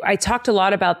 And I talked a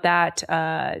lot about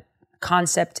that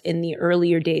concept in the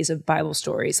earlier days of Bible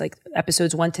stories, like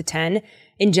episodes 1 to 10.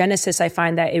 In Genesis, I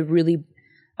find that it really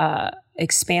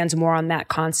expands more on that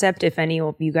concept. If any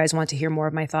of you guys want to hear more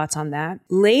of my thoughts on that.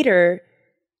 Later,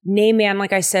 Naaman,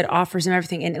 like I said, offers him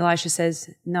everything. And Elisha says,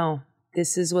 no,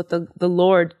 this is what the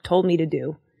Lord told me to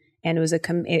do. And it was a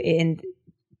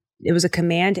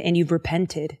command and you've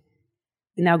repented.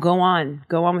 Now go on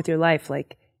with your life.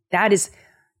 Like that's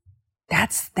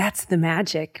the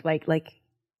magic. Like,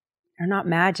 or not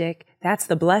magic. That's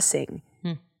the blessing.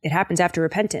 It happens after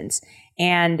repentance.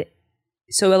 And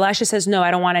so Elisha says, no, I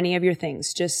don't want any of your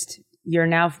things. Just, you're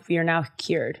now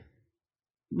cured.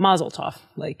 Mazel tov.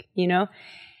 Like, you know,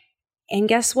 and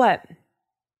guess what?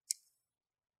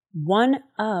 One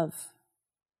of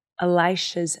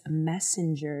Elisha's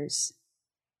messengers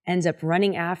ends up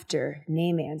running after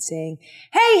Naaman saying,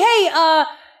 hey,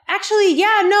 actually,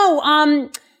 yeah, no,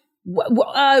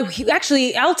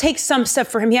 actually, I'll take some stuff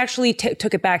for him. He actually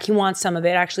took it back. He wants some of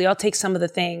it. Actually, I'll take some of the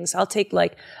things. I'll take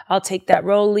that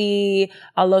Rolly.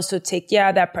 I'll also take, is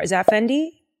that Fendi?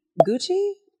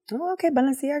 Gucci? Oh, okay,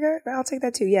 Balenciaga. I'll take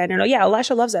that too. Yeah, no, yeah,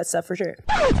 Elisha loves that stuff for sure.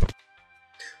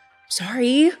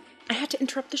 Sorry, I had to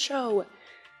interrupt the show.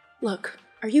 Look,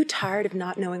 are you tired of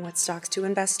not knowing what stocks to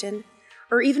invest in?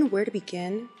 Or even where to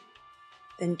begin?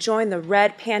 Then join the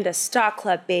Red Panda Stock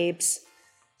Club, babes.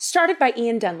 Started by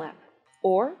Ian Dunlap,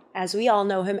 or as we all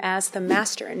know him as the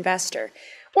Master Investor,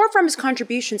 or from his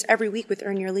contributions every week with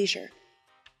Earn Your Leisure.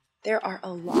 There are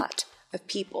a lot of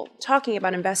people talking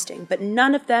about investing, but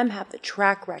none of them have the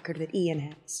track record that Ian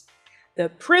has. The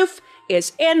proof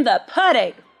is in the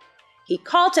pudding. He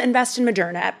called to invest in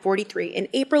Moderna at 43 in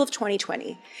April of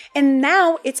 2020, and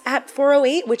now it's at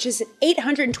 408, which is an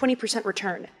 820%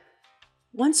 return.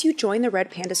 Once you join the Red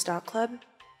Panda Stock Club,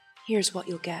 here's what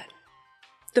you'll get.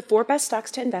 The 4 best stocks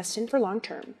to invest in for long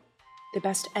term. The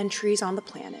best entries on the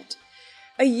planet.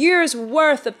 A year's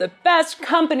worth of the best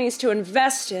companies to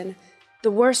invest in.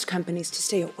 The worst companies to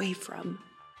stay away from.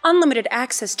 Unlimited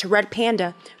access to Red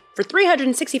Panda for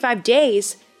 365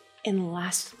 days. And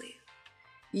lastly,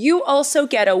 you also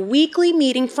get a weekly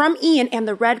meeting from Ian and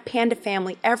the Red Panda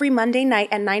family every Monday night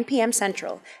at 9 p.m.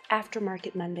 Central,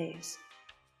 Aftermarket Mondays.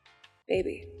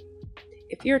 Baby,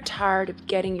 if you're tired of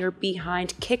getting your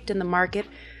behind kicked in the market,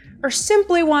 or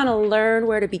simply want to learn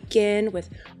where to begin with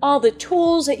all the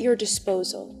tools at your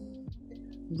disposal,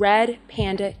 Red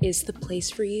Panda is the place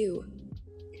for you.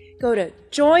 Go to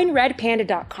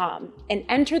joinredpanda.com and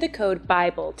enter the code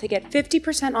BIBLE to get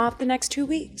 50% off the next 2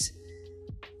 weeks.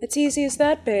 It's easy as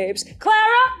that, babes.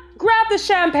 Clara, grab the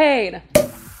champagne!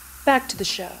 Back to the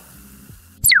show.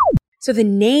 So the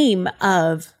name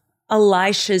of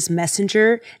Elisha's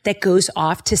messenger that goes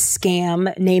off to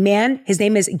scam Naaman, his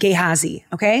name is Gehazi,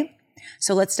 okay?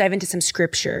 So let's dive into some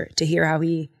scripture to hear how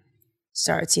he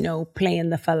starts, playing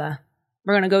the fella.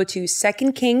 We're going to go to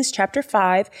 2 Kings chapter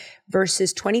 5,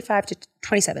 verses 25 to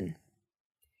 27.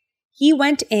 He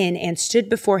went in and stood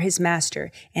before his master,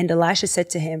 and Elisha said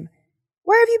to him,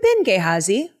 "Where have you been,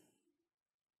 Gehazi?"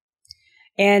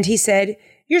 And he said,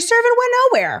 "Your servant went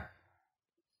nowhere."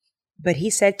 But he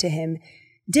said to him,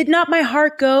 "Did not my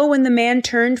heart go when the man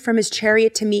turned from his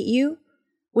chariot to meet you?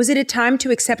 Was it a time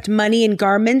to accept money and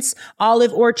garments,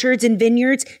 olive orchards and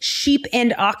vineyards, sheep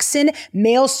and oxen,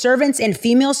 male servants and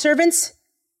female servants?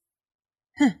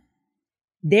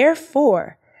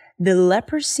 Therefore, the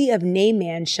leprosy of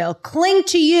Naaman shall cling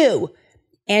to you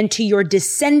and to your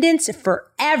descendants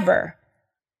forever."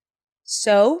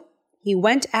 So he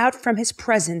went out from his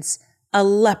presence, a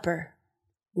leper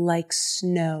like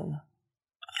snow.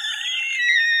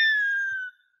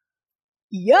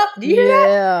 Yup, did you hear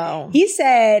that? He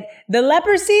said, the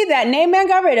leprosy that Naaman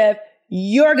got rid of,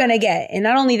 you're going to get. And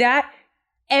not only that,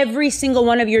 every single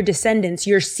one of your descendants,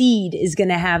 your seed, is going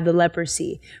to have the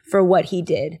leprosy for what he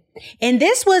did. And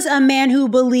this was a man who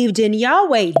believed in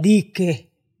Yahweh.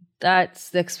 That's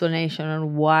the explanation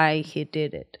on why he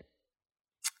did it.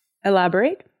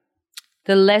 Elaborate.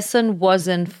 The lesson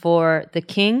wasn't for the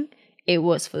king, it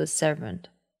was for the servant.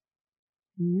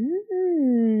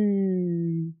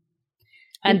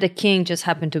 And the king just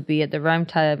happened to be at the right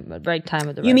time at the right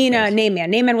place. You mean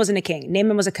Naaman? Naaman wasn't a king.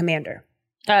 Naaman was a commander.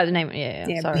 Naaman,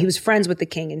 yeah. Sorry. He was friends with the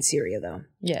king in Syria, though.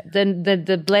 Yeah. Then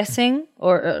the blessing,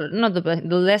 or not the blessing,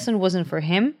 the lesson wasn't for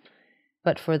him,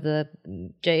 but for the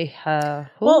Jehu.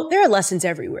 Well, there are lessons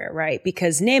everywhere, right?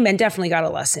 Because Naaman definitely got a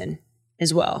lesson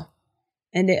as well,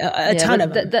 and a ton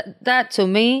of them. That to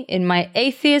me, in my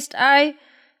atheist eye,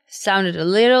 sounded a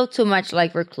little too much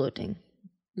like recruiting.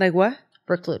 Like what?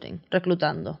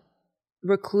 Reclutando.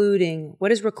 Recluting. What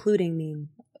does recluting mean?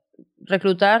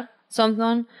 Reclutar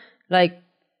someone, like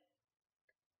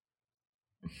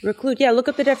reclute. Yeah, look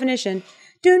up the definition.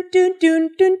 Dun, dun, dun,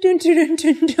 dun, dun, dun,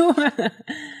 dun, dun.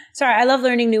 Sorry, I love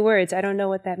learning new words. I don't know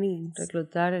what that means.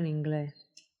 Reclutar en inglés.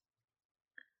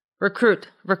 Recruiting.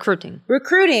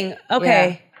 Recruiting. Okay.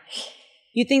 Yeah.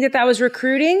 You think that was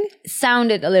recruiting?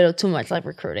 Sounded a little too much like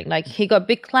recruiting. Like he got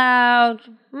big clout.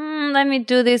 Let me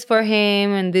do this for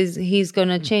him. And he's going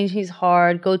to change his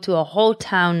heart, go to a whole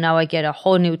town. Now I get a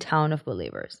whole new town of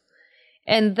believers.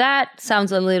 And that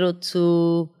sounds a little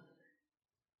too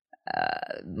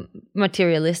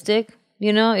materialistic.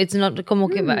 It's not como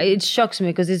que, it shocks me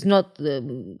because it's not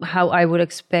how I would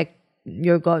expect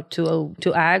your God to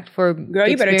act for. Girl,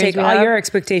 you better take all your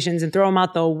expectations and throw them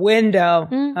out the window.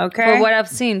 Okay. For what I've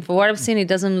seen, it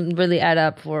doesn't really add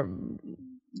up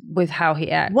with how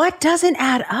he acts. What doesn't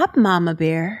add up, Mama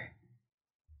Bear?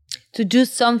 To do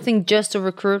something just to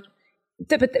recruit.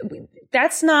 But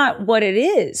that's not what it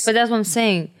is. But that's what I'm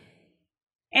saying.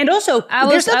 And also,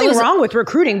 there's nothing wrong with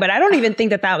recruiting, but I don't even think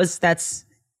that was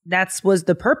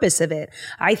the purpose of it.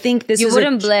 I think this is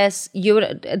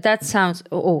that sounds.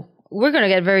 We're going to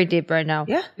get very deep right now.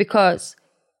 Yeah. Because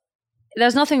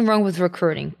there's nothing wrong with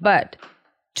recruiting, but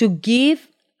to give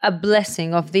a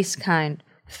blessing of this kind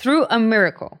through a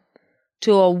miracle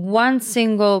to one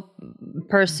single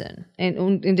person,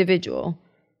 an individual,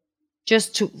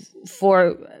 just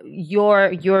for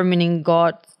your meaning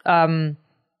God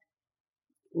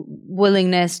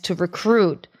willingness to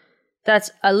recruit, that's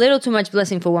a little too much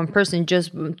blessing for one person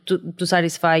just to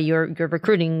satisfy your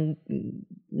recruiting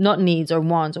not needs or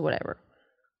wants or whatever.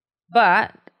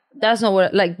 But that's not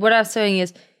what I'm saying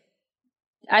is,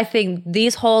 I think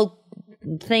this whole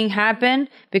thing happened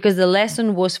because the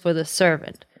lesson was for the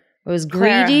servant. It was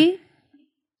greedy.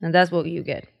 And that's what you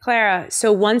get. Clara,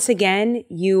 so once again,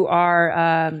 you are,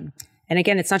 and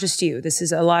again, it's not just you. This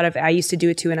is a lot of, I used to do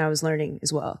it too, and I was learning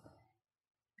as well.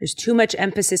 There's too much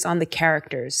emphasis on the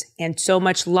characters and so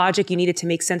much logic you needed to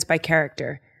make sense by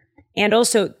character. And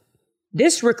also,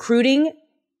 this recruiting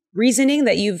reasoning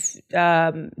that you've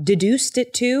deduced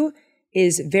it to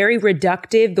is very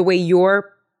reductive, the way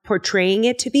you're portraying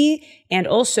it to be. And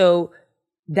also,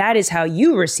 that is how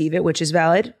you receive it, which is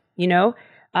valid, you know?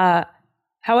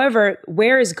 However,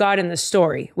 where is God in the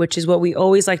story? Which is what we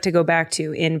always like to go back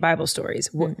to in Bible stories.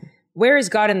 Where is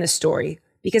God in the story?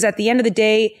 Because at the end of the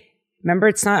day, remember,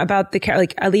 it's not about the character.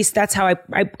 Like, at least that's how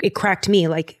it cracked me.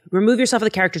 Like, remove yourself of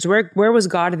the characters. Where was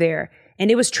God there? And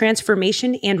it was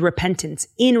transformation and repentance.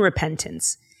 In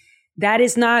repentance, that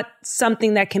is not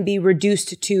something that can be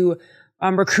reduced to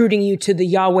recruiting you to the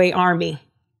Yahweh army.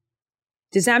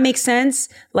 Does that make sense?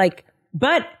 Like,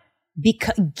 but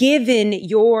given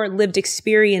your lived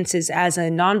experiences as a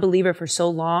non-believer for so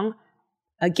long,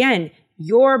 again,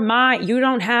 your mind, you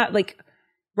don't have, like,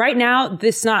 right now,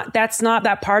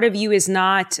 that part of you is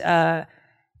not,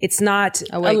 it's not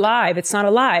alive. It's not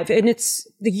alive. And it's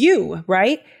you,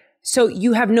 right? So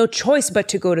you have no choice but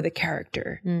to go to the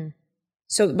character.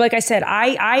 So like I said,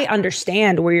 I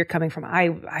understand where you're coming from. I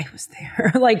was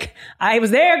there. Like, I was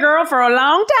there, girl, for a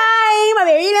long time. A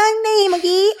very long time,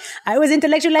 okay? I was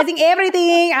intellectualizing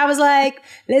everything. I was like,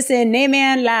 listen,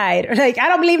 Naaman lied. Like, I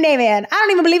don't believe Naaman. I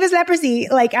don't even believe his leprosy.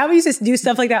 Like, I used to do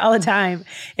stuff like that all the time.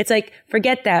 It's like,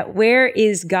 forget that. Where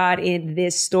is God in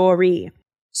this story?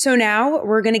 So now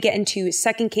we're going to get into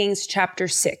 2 Kings chapter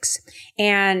 6.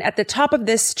 And at the top of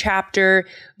this chapter,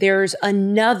 there's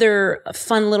another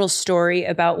fun little story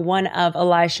about one of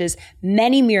Elisha's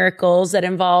many miracles that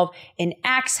involve an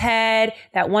axe head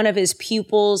that one of his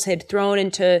pupils had thrown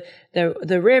into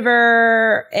the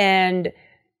river. And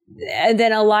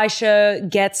then Elisha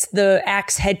gets the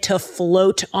axe head to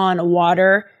float on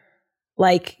water.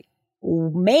 Like,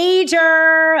 major.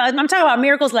 I'm talking about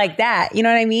miracles like that. You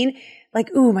know what I mean? Like,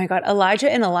 oh my God,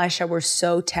 Elijah and Elisha were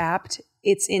so tapped.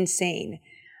 It's insane.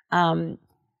 And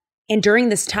during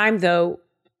this time, though,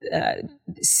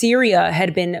 Syria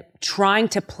had been trying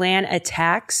to plan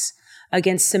attacks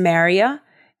against Samaria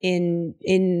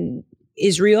in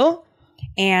Israel,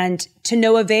 and to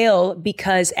no avail,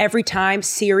 because every time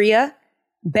Syria,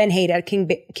 Ben-Hadad, King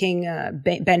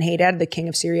Ben-Hadad, the king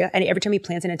of Syria, and every time he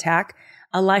plans an attack,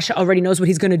 Elisha already knows what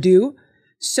he's going to do.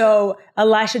 So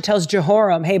Elisha tells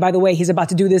Jehoram, hey, by the way, he's about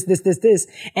to do this.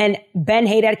 And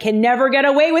Ben-Hadad can never get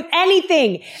away with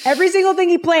anything. Every single thing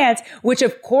he plans, which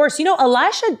of course, you know,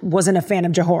 Elisha wasn't a fan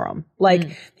of Jehoram. Like,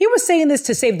 he was saying this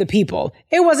to save the people.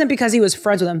 It wasn't because he was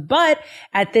friends with him. But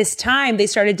at this time, they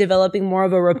started developing more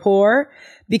of a rapport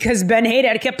because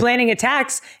Ben-Hadad kept planning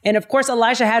attacks. And of course,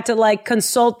 Elisha had to like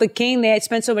consult the king. They had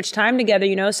spent so much time together,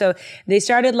 you know, so they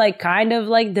started like kind of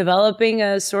like developing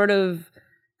a sort of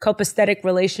copacetic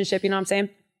relationship, you know what I'm saying?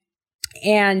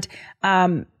 And,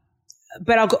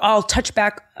 but I'll touch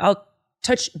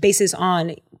bases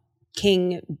on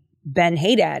King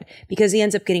Ben-Hadad because he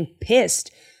ends up getting pissed.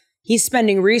 He's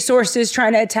spending resources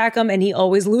trying to attack him and he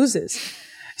always loses.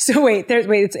 So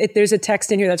there's a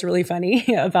text in here that's really funny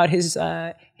about his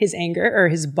anger or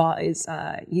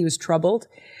he was troubled.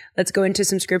 Let's go into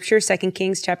some scripture, 2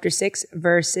 Kings chapter 6,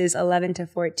 verses 11 to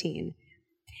 14.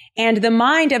 And the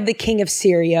mind of the king of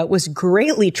Syria was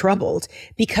greatly troubled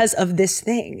because of this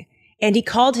thing. And he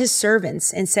called his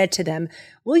servants and said to them,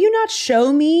 will you not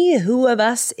show me who of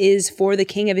us is for the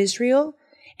king of Israel?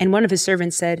 And one of his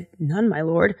servants said, none, my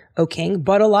lord, O king,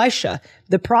 but Elisha,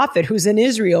 the prophet who's in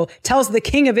Israel, tells the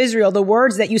king of Israel the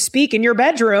words that you speak in your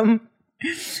bedroom.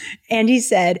 And he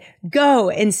said, go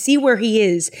and see where he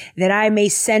is, that I may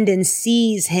send and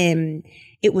seize him.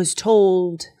 It was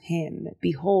told him,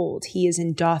 behold, he is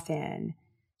in Dothan.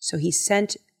 So he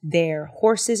sent there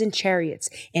horses and chariots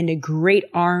and a great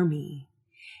army.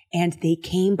 And they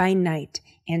came by night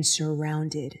and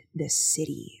surrounded the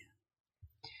city.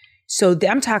 So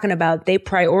I'm talking about they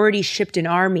priority shipped an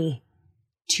army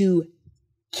to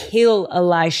kill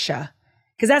Elisha.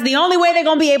 Because that's the only way they're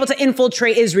going to be able to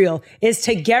infiltrate Israel is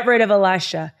to get rid of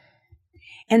Elisha.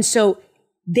 And so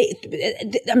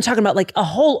I'm talking about like a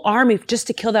whole army just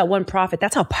to kill that one prophet.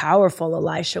 That's how powerful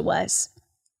Elisha was.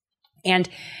 And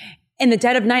in the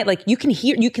dead of night, like you can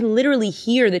literally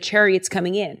hear the chariots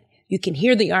coming in. You can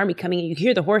hear the army coming in. You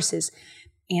hear the horses.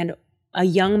 And a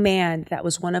young man that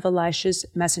was one of Elisha's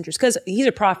messengers, because he's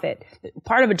a prophet.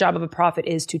 Part of a job of a prophet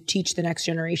is to teach the next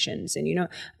generations. And, you know,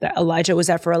 that Elijah was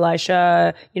that for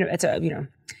Elisha, you know,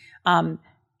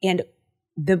 and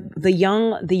the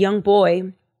young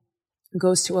boy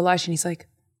goes to Elisha and he's like,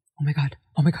 oh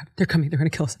my God, they're coming. They're going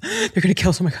to kill us. They're going to kill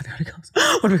us. Oh my God, they're going to kill us.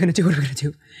 What are we going to do? What are we going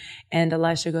to do? And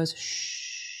Elisha goes, shh.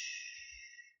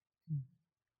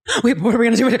 Wait, what are we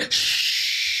going to do?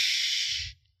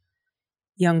 Shh.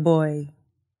 Young boy,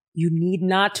 you need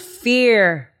not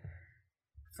fear,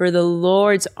 for the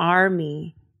Lord's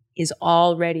army is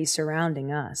already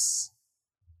surrounding us.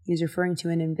 He's referring to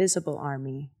an invisible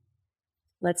army.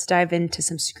 Let's dive into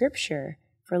some scripture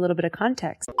for a little bit of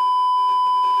context.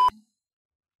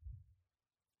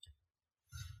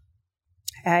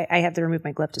 I have to remove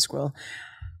my glove to scroll.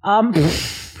 A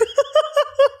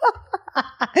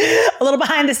little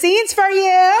behind the scenes for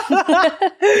you.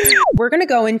 We're going to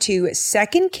go into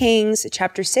 2 Kings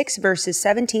chapter 6, verses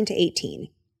 17 to 18.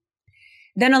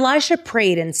 Then Elisha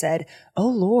prayed and said, "O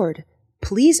Lord,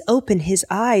 please open his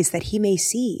eyes that he may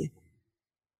see."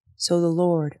 So the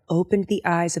Lord opened the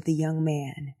eyes of the young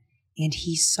man, and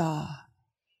he saw.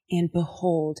 And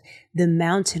behold, the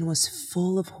mountain was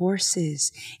full of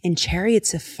horses and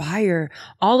chariots of fire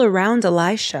all around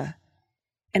Elisha.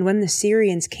 And when the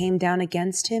Syrians came down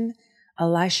against him,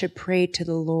 Elisha prayed to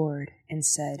the Lord and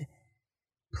said,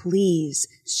 "Please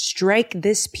strike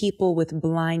this people with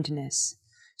blindness."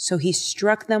 So he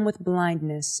struck them with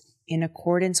blindness in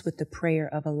accordance with the prayer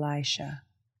of Elisha.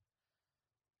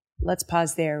 Let's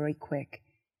pause there right quick.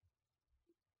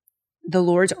 The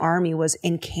Lord's army was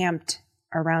encamped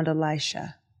around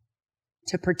Elisha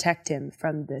to protect him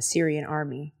from the Syrian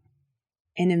army.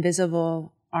 An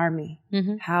invisible army.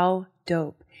 Mm-hmm. How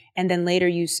dope. And then later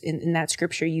in that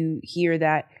scripture, you hear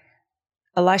that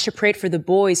Elisha prayed for the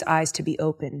boy's eyes to be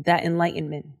opened, that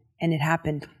enlightenment, and it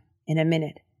happened in a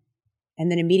minute. And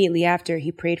then immediately after,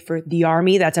 he prayed for the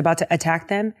army that's about to attack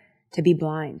them to be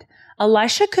blind.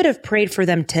 Elisha could have prayed for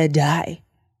them to die.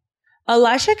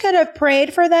 Elisha could have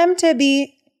prayed for them to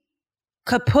be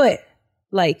kaput.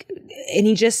 And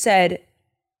he just said,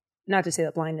 not to say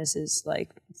that blindness is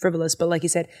frivolous, but like he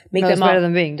said, make them better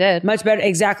than being dead. Much better,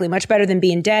 exactly, much better than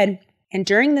being dead. And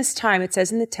during this time, it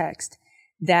says in the text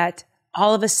that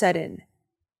all of a sudden,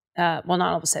 not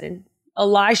all of a sudden,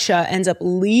 Elisha ends up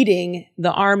leading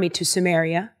the army to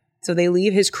Samaria. So they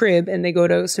leave his crib and they go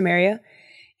to Samaria.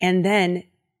 And then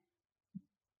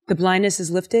the blindness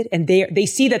is lifted and they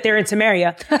see that they're in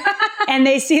Samaria. And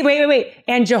they see, wait.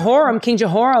 And King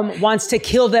Jehoram wants to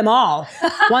kill them all,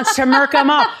 wants to murk them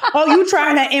all. Oh, you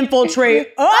trying to infiltrate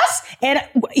us? And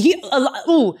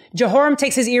Jehoram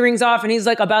takes his earrings off and he's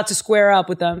about to square up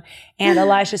with them. And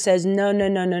Elisha says, no,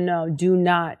 do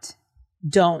not.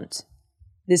 Don't.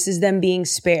 This is them being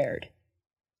spared.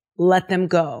 Let them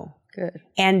go. Good.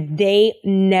 And they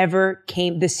never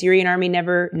came, the Syrian army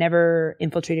never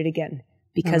infiltrated again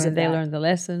because of that. They learned the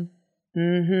lesson.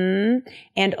 Mm-hmm.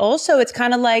 And also it's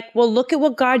kind of look at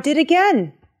what God did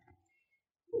again.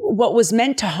 What was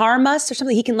meant to harm us or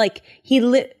something, how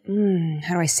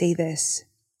do I say this?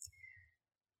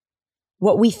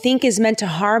 What we think is meant to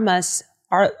harm us,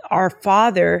 our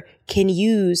Father can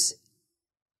use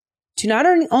to not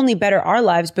only better our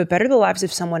lives, but better the lives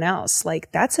of someone else.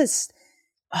 That's an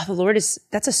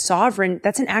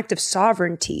act of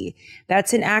sovereignty.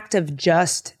 That's an act of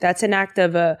that's an act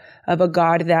of a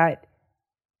God that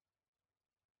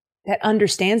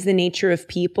understands the nature of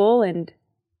people. And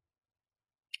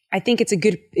I think it's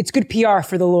good PR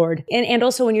for the Lord. And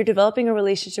also when you're developing a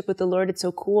relationship with the Lord, it's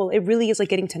so cool. It really is like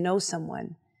getting to know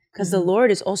someone because the Lord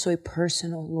is also a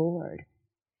personal Lord.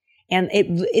 And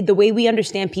the way we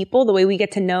understand people, the way we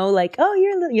get to know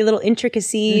your little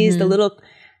intricacies, the little,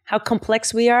 how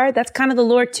complex we are, that's kind of the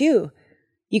Lord too.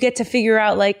 You get to figure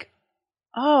out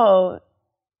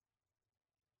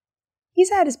he's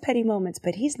had his petty moments,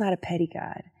 but he's not a petty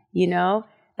God, he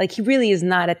really is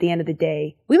not at the end of the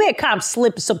day. We may kind of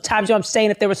slip sometimes, I'm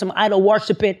saying, if there was some idol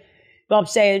worshiping, I'm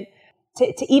saying,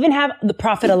 to even have the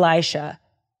prophet Elisha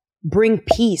bring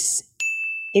peace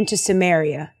into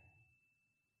Samaria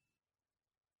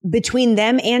between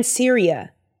them and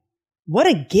Syria. What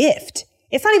a gift.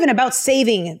 It's not even about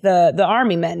saving the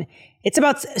army men. It's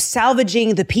about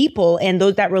salvaging the people and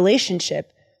that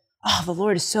relationship. Oh, the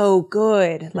Lord is so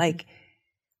good.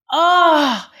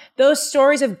 Those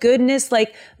stories of goodness,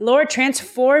 Lord,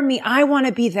 transform me. I want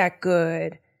to be that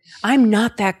good. I'm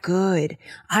not that good.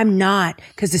 I'm not,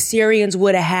 because the Syrians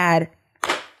would have had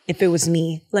if it was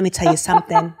me. Let me tell you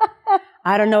something.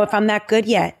 I don't know if I'm that good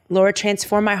yet. Lord,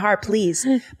 transform my heart, please.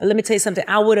 But let me tell you something.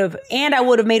 I would have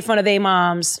made fun of their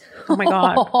moms. Oh my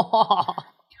God.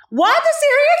 What? The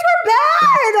Syrians were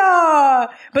bad.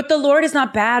 But the Lord is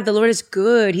not bad. The Lord is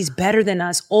good. He's better than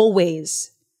us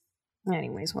always.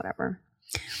 Anyways, whatever.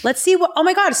 Let's see oh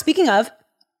my God. Speaking of,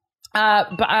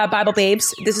 Bible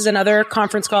Babes. This is another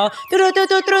conference call.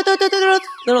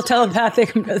 Little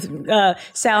telepathic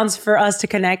sounds for us to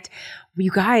connect. You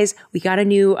guys, we got a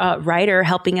new writer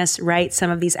helping us write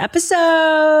some of these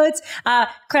episodes.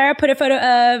 Clara put a photo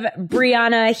of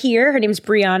Brianna here. Her name's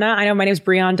Brianna. I know my name's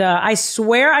Brianda. I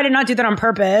swear I did not do that on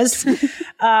purpose.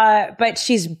 But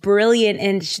she's brilliant.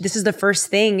 And this is the first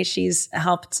thing she's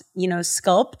helped,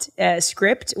 sculpt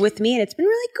script with me. And it's been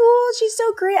really cool. She's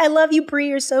so great. I love you, Bri.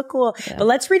 You're so cool. Yeah. But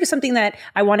let's read something that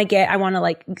I want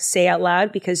to say out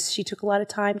loud because she took a lot of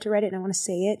time to write it and I want to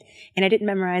say it. And I didn't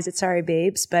memorize it. Sorry,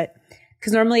 babes. But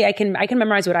because normally I can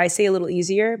memorize what I say a little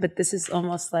easier, but this is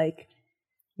almost like.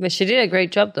 But she did a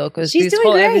great job though, because this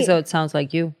whole episode sounds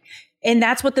like you. And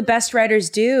that's what the best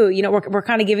writers do. We're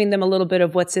kind of giving them a little bit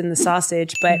of what's in the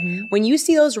sausage. But when you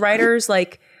see those writers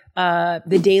like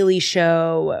The Daily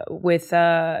Show with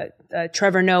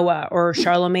Trevor Noah or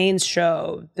Charlamagne's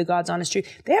show, The God's Honest Truth,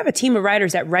 they have a team of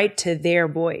writers that write to their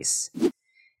voice.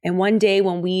 And one day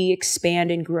when we expand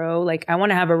and grow, I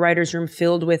want to have a writer's room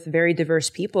filled with very diverse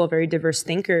people, very diverse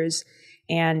thinkers.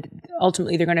 And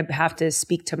ultimately, they're going to have to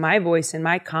speak to my voice and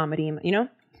my comedy,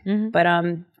 But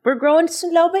we're growing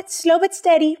slow but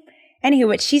steady. Anywho,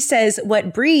 what she says,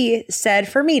 what Bri said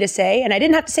for me to say, and I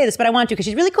didn't have to say this, but I want to because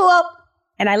she's really cool.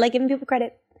 And I like giving people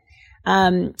credit.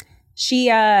 She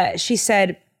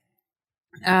said,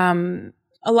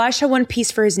 Elisha won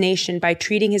peace for his nation by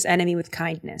treating his enemy with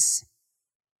kindness.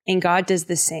 And God does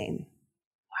the same.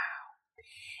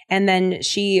 Wow. And then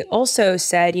she also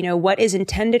said, what is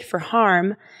intended for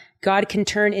harm, God can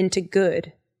turn into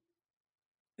good,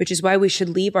 which is why we should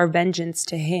leave our vengeance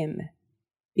to him.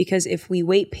 Because if we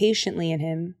wait patiently in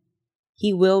him,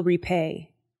 he will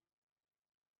repay.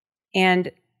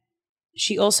 And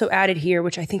she also added here,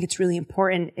 which I think it's really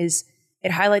important, is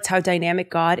it highlights how dynamic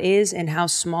God is and how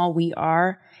small we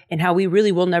are. And how we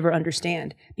really will never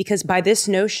understand. Because by this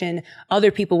notion,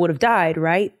 other people would have died,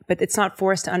 right? But it's not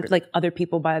for us to other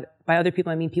people. By other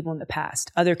people, I mean people in the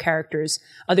past, other characters,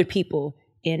 other people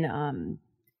in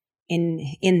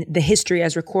the history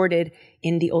as recorded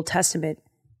in the Old Testament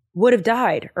would have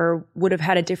died or would have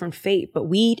had a different fate. But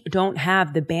we don't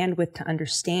have the bandwidth to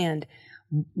understand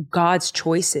God's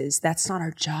choices. That's not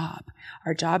our job.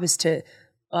 Our job is to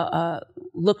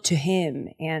look to him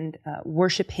and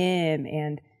worship him.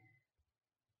 And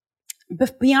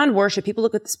but beyond worship, people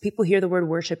look at this, people hear the word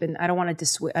worship, and I don't want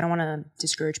to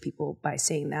discourage people by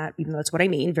saying that, even though that's what I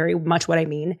mean, very much what I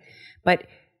mean. But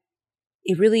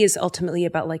it really is ultimately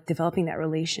about developing that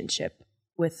relationship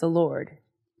with the Lord.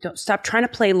 Don't stop trying to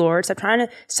play Lord. Stop trying to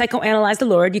psychoanalyze the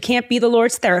Lord. You can't be the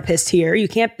Lord's therapist here. You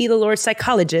can't be the Lord's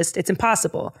psychologist. It's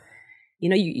impossible.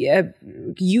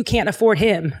 You can't afford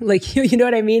him. You know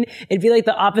what I mean? It'd be like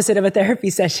the opposite of a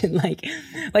therapy session.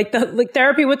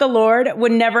 Therapy with the Lord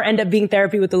would never end up being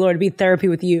therapy with the Lord. It'd be therapy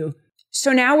with you.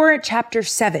 So now we're at chapter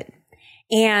 7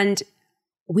 and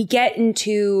we get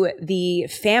into the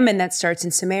famine that starts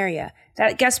in Samaria.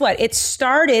 Guess what? It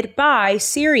started by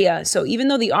Syria. So even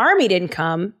though the army didn't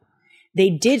come,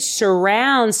 they did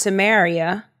surround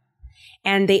Samaria.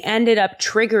 And they ended up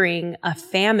triggering a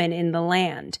famine in the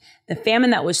land. The famine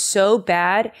that was so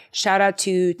bad, shout out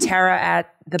to Tara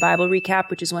at the Bible Recap,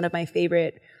 which is one of my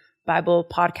favorite Bible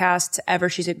podcasts ever.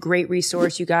 She's a great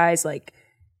resource, you guys. I'm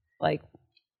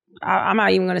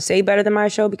not even going to say better than my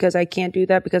show because I can't do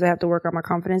that because I have to work on my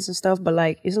confidence and stuff. But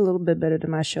it's a little bit better than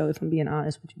my show if I'm being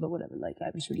honest with you. But whatever, I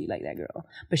just really like that girl.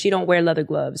 But she don't wear leather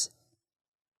gloves.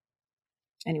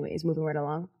 Anyways, moving right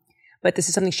along. But this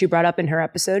is something she brought up in her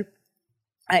episode.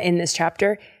 In this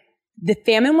chapter, the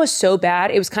famine was so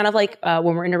bad. It was kind of like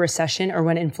when we're in a recession or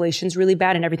when inflation's really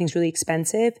bad and everything's really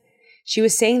expensive. She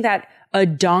was saying that a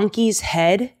donkey's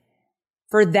head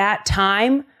for that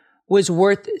time was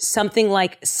worth something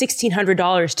like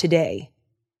 $1,600 today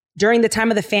during the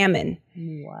time of the famine.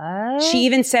 What? She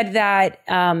even said that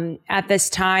at this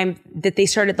time that they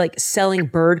started selling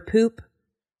bird poop.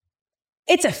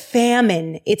 It's a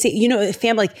famine. A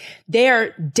famine, they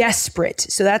are desperate.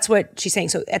 So that's what she's saying.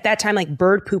 So at that time,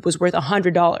 bird poop was worth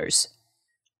 $100.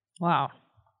 Wow.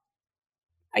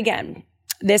 Again,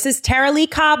 this is Tara Lee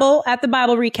Cobble at the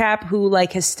Bible Recap, who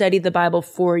has studied the Bible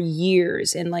for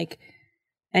years. And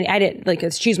I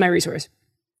didn't she's my resource.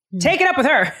 Take it up with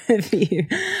her.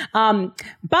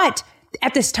 But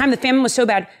at this time, the famine was so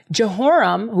bad.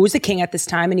 Jehoram, who was the king at this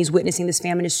time, and he's witnessing this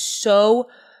famine, is so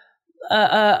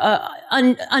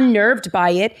unnerved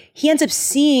by it. He ends up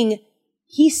sees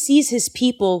his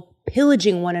people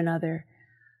pillaging one another,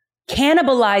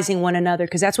 cannibalizing one another,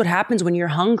 because that's what happens when you're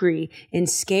hungry and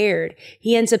scared.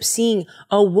 He ends up seeing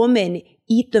a woman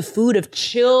eat the food of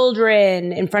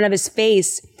children in front of his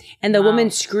face. And the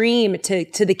woman screamed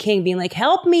to the king, being like,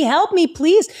 help me,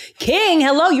 please. King,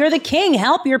 hello, you're the king.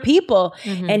 Help your people.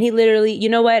 Mm-hmm. And he literally, you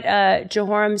know what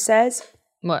Jehoram says?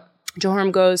 What?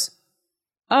 Jehoram goes,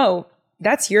 oh,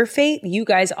 that's your fate? You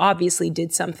guys obviously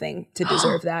did something to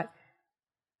deserve that.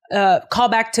 Call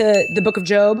back to the book of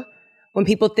Job. When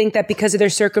people think that because of their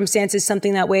circumstances,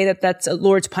 something that way, that's a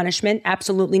Lord's punishment.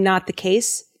 Absolutely not the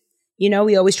case. You know,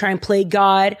 we always try and play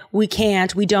God. We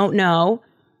can't. We don't know.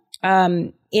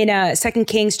 In 2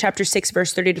 Kings chapter 6,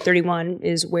 verse 30 to 31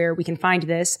 is where we can find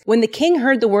this. When the king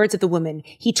heard the words of the woman,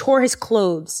 he tore his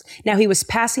clothes. Now he was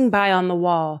passing by on the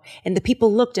wall, and the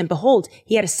people looked, and behold,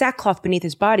 he had a sackcloth beneath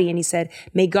his body. And he said,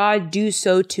 may God do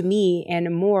so to me,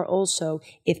 and more also,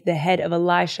 if the head of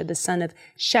Elisha, the son of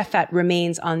Shaphat,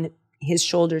 remains on his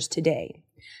shoulders today.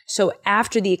 So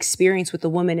after the experience with the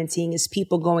woman and seeing his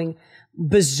people going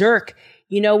berserk,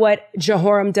 you know what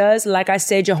Jehoram does? Like I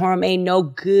said, Jehoram ain't no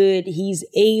good. He's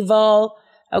evil.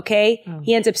 Okay.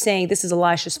 He ends up saying this is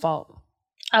Elisha's fault.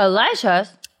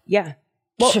 Elisha's? Yeah.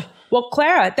 Well,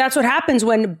 Clara, that's what happens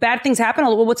when bad things happen.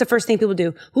 Well, what's the first thing people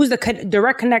do? Who's the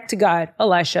direct connect to God?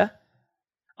 Elisha.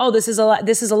 Oh, this is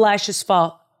Elisha's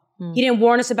fault. He didn't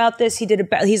warn us about this.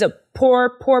 He's a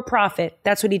poor prophet.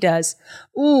 That's what he does.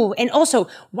 Ooh. And also,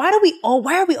 why are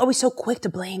we always so quick to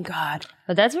blame God?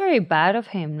 But that's very bad of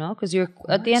him, no? Because you're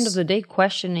at the end of the day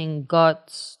questioning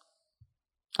God's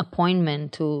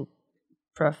appointment to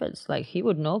prophets. Like, he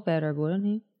would know better, wouldn't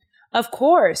he? Of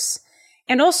course.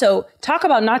 And also, talk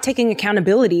about not taking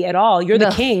accountability at all. You're the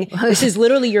king. This is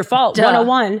literally your fault.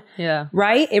 101. Yeah.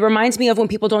 Right? It reminds me of when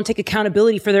people don't take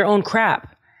accountability for their own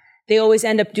crap. They always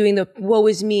end up doing the woe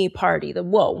is me party, the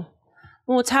whoa.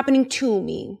 Well, it's happening to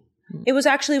me. It was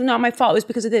actually not my fault. It was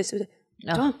because of this.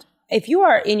 Don't. If you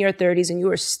are in your 30s and you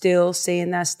are still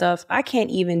saying that stuff, I can't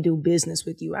even do business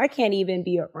with you. I can't even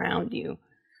be around you.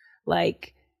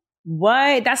 Like,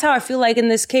 why? That's how I feel like in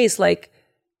this case. Like,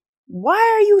 why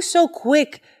are you so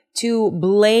quick to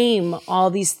blame all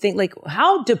these things? Like,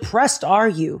 how depressed are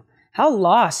you? How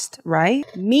lost, right?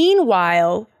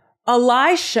 Meanwhile,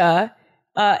 Elisha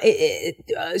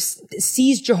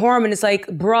sees Jehoram and is like,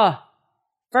 bruh,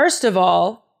 first of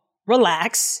all,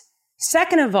 relax.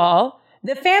 Second of all,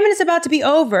 the famine is about to be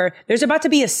over. There's about to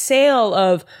be a sale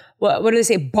of, what do they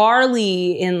say,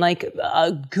 barley and like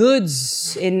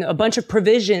goods and a bunch of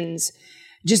provisions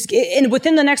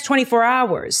within the next 24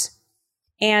 hours.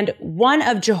 And one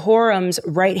of Jehoram's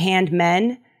right-hand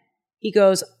men, he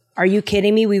goes, are you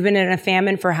kidding me? We've been in a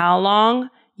famine for how long?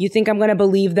 You think I'm going to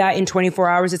believe that in 24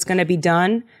 hours it's going to be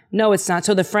done? No, it's not.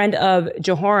 So the friend of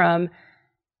Jehoram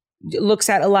looks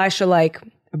at Elisha like,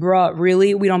 bruh,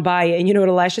 really? We don't buy it. And you know what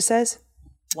Elisha says?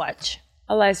 Watch.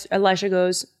 Elisha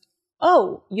goes,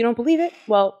 oh, you don't believe it?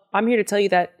 Well, I'm here to tell you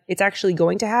that it's actually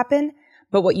going to happen.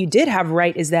 But what you did have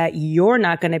right is that you're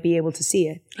not going to be able to see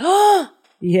it.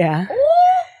 Yeah.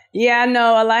 Yeah,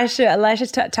 no, Elisha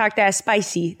talked that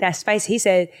spicy. He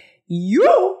said,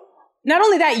 not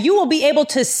only that, you will be able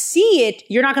to see it.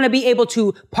 You're not going to be able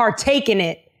to partake in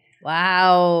it.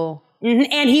 Wow. Mm-hmm.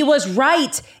 And he was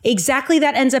right. Exactly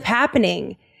that ends up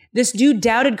happening. This dude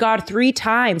doubted God 3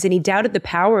 times, and he doubted the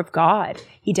power of God.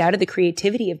 He doubted the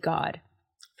creativity of God.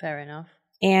 Fair enough.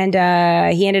 And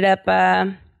he ended up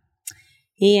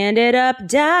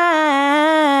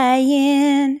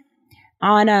dying.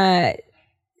 On 2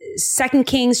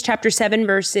 Kings chapter 7,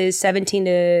 verses 17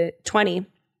 to 20.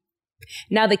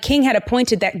 Now the king had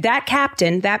appointed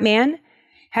that man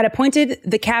had appointed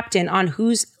the captain on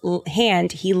whose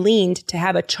hand he leaned to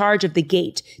have a charge of the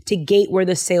gate, to gate where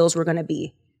the sales were going to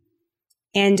be.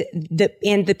 And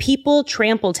the people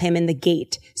trampled him in the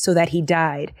gate so that he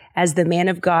died, as the man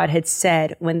of God had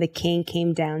said when the king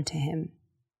came down to him.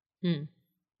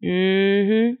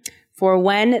 For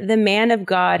when the man of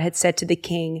God had said to the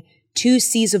king, 2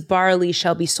 seahs of barley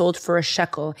shall be sold for a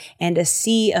shekel, and a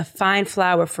seah of fine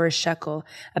flour for a shekel,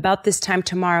 about this time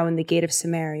tomorrow in the gate of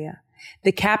Samaria.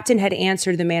 The captain had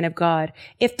answered the man of God,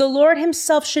 if the Lord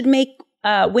himself should make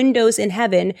windows in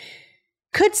heaven,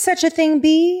 could such a thing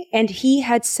be? And he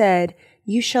had said,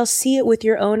 you shall see it with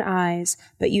your own eyes,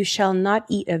 but you shall not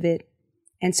eat of it.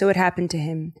 And so it happened to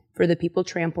him, for the people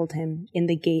trampled him in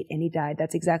the gate, and he died.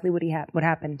 That's exactly what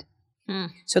happened.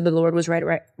 So the Lord was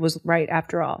right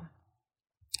after all.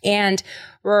 And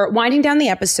we're winding down the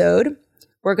episode.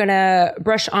 We're going to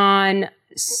brush on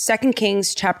 2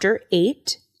 Kings chapter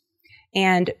 8.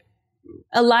 And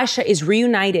Elisha is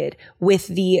reunited with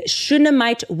the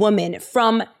Shunammite woman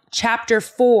from chapter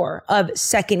 4 of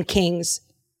 2 Kings.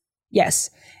 Yes.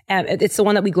 It's the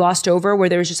one that we glossed over where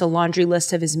there was just a laundry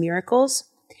list of his miracles.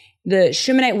 The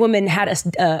Shunammite woman had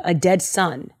a dead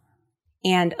son,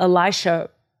 and Elisha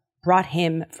brought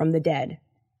him from the dead.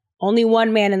 Only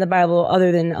one man in the Bible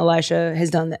other than Elisha has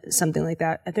done something like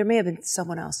that. There may have been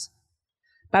someone else.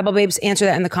 Bible babes, answer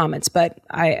that in the comments, but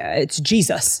it's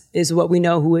Jesus is what we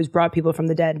know who has brought people from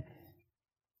the dead,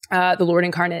 the Lord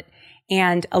incarnate.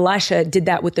 And Elisha did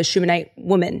that with the Shunammite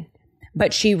woman,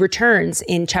 but she returns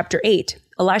in chapter 8.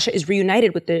 Elisha is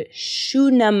reunited with the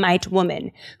Shunammite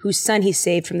woman whose son he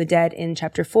saved from the dead in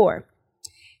chapter 4.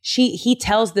 He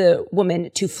tells the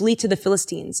woman to flee to the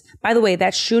Philistines. By the way,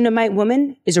 that Shunammite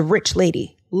woman is a rich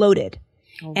lady, loaded.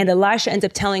 Oh. And Elisha ends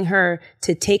up telling her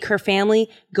to take her family,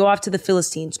 go off to the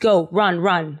Philistines, go,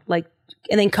 run, and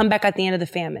then come back at the end of the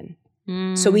famine.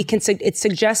 So it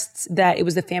suggests that it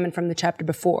was the famine from the chapter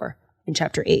before, in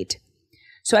chapter 8.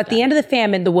 So at the end of the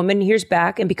famine, the woman hears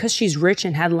back, and because she's rich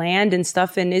and had land and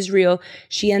stuff in Israel,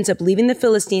 she ends up leaving the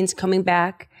Philistines, coming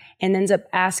back, and ends up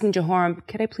asking Jehoram,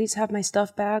 "Could I please have my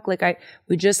stuff back?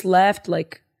 We just left,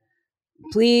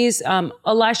 please,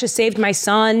 Elisha saved my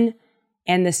son."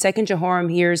 And the second Jehoram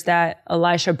hears that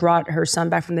Elisha brought her son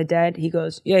back from the dead, he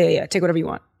goes, yeah, take whatever you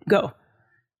want, go.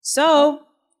 So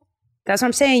that's what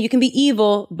I'm saying. You can be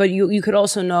evil, but you could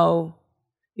also know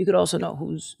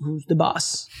who's the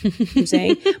boss. You know what I'm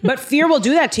saying? But fear will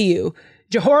do that to you.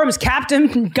 Jehoram's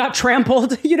captain got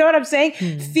trampled. You know what I'm saying?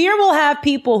 Fear will have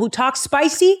people who talk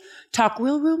spicy, talk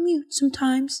real mute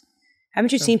sometimes.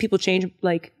 Haven't you seen people change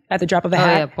at the drop of a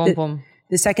hat? Yeah, boom, boom.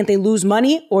 The second they lose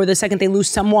money or the second they lose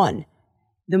someone,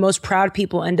 the most proud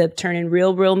people end up turning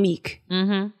real meek.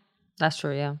 Mm-hmm. That's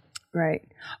true, yeah. Right.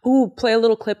 Ooh, play a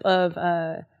little clip of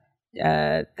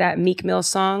that Meek Mill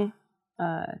song,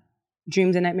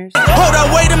 Dreams and Nightmares. Hold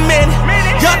on, wait a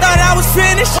minute. Y'all thought I was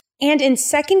finished? And in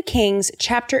 2 Kings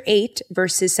chapter 8,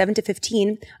 verses 7 to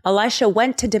 15, Elisha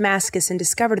went to Damascus and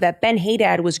discovered that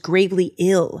Ben-Hadad was gravely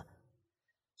ill.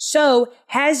 So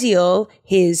Hazael,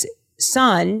 his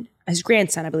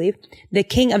grandson, I believe, the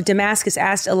king of Damascus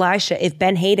asked Elisha if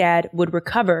Ben-Hadad would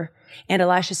recover, and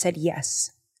Elisha said yes,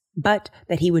 but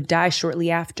that he would die shortly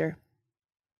after.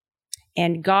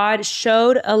 And God had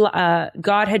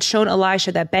shown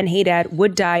Elisha that Ben-Hadad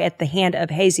would die at the hand of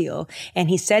Hazael. And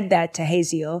he said that to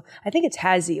Hazael. I think it's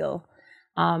Hazael.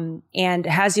 And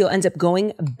Hazael ends up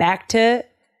going back to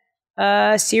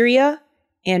Syria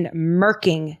and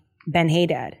murking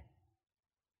Ben-Hadad.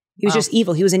 He was just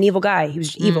evil. He was an evil guy. He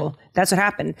was evil. That's what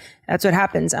happened. That's what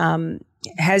happens.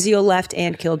 Hazael left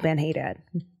and killed Ben-Hadad.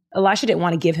 Elisha didn't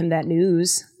want to give him that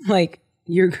news.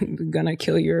 You're gonna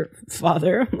kill your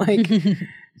father.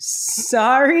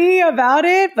 Sorry about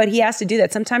it, but he has to do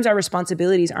that. Sometimes our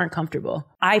responsibilities aren't comfortable.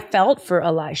 I felt for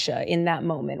Elisha in that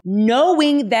moment,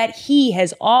 knowing that he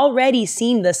has already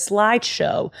seen the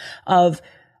slideshow of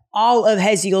all of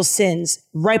Hazael's sins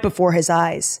right before his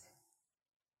eyes.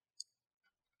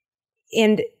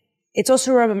 And it's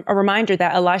also a reminder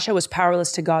that Elisha was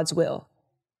powerless to God's will.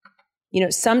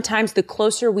 Sometimes the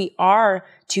closer we are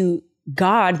to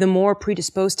God, the more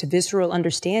predisposed to visceral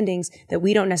understandings that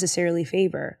we don't necessarily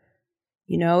favor.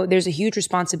 There's a huge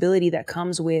responsibility that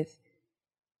comes with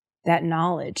that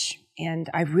knowledge. And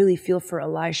I really feel for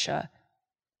Elisha.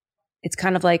 It's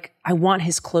kind of like, I want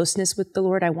his closeness with the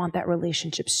Lord. I want that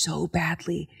relationship so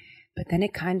badly. But then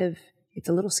it's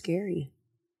a little scary.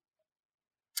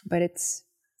 But it's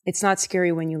not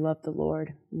scary when you love the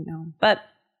Lord, But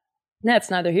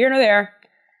that's neither here nor there.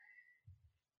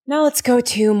 Now let's go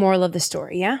to moral of the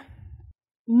story, yeah?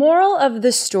 Moral of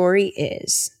the story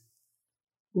is,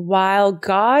 while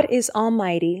God is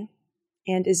almighty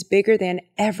and is bigger than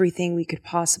everything we could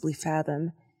possibly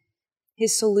fathom,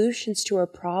 his solutions to our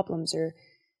problems are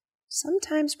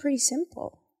sometimes pretty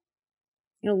simple.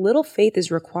 Little faith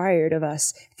is required of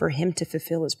us for him to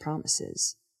fulfill his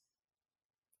promises.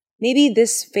 Maybe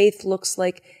this faith looks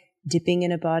like dipping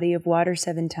in a body of water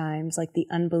 7 times like the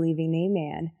unbelieving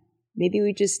Naaman. Maybe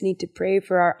we just need to pray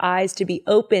for our eyes to be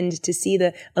opened to see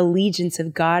the allegiance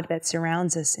of God that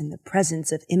surrounds us in the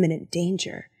presence of imminent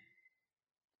danger.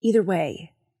 Either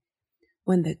way,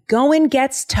 when the going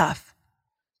gets tough,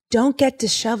 don't get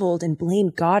disheveled and blame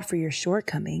God for your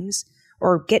shortcomings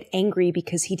or get angry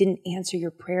because he didn't answer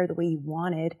your prayer the way you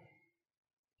wanted.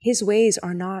 His ways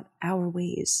are not our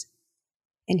ways,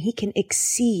 and he can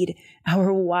exceed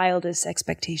our wildest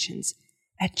expectations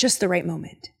at just the right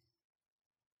moment.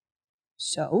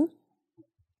 So,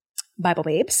 Bible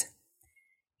babes,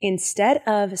 instead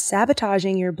of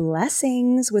sabotaging your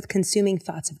blessings with consuming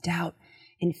thoughts of doubt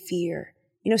and fear,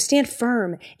 stand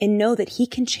firm and know that he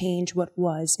can change what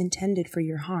was intended for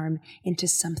your harm into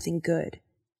something good.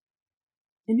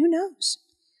 And who knows?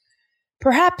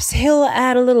 Perhaps he'll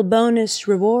add a little bonus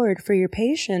reward for your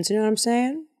patience. You know what I'm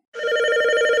saying?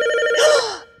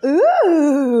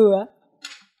 Ooh.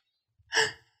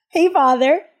 Hey,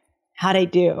 Father. How'd I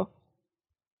do?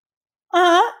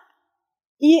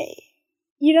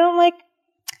 You don't like...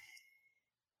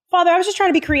 Father, I was just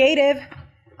trying to be creative.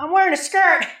 I'm wearing a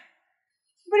skirt.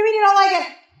 What do you mean you don't like it?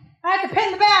 I have to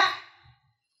pin the back.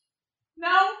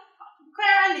 No?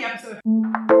 Clear on the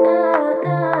episode.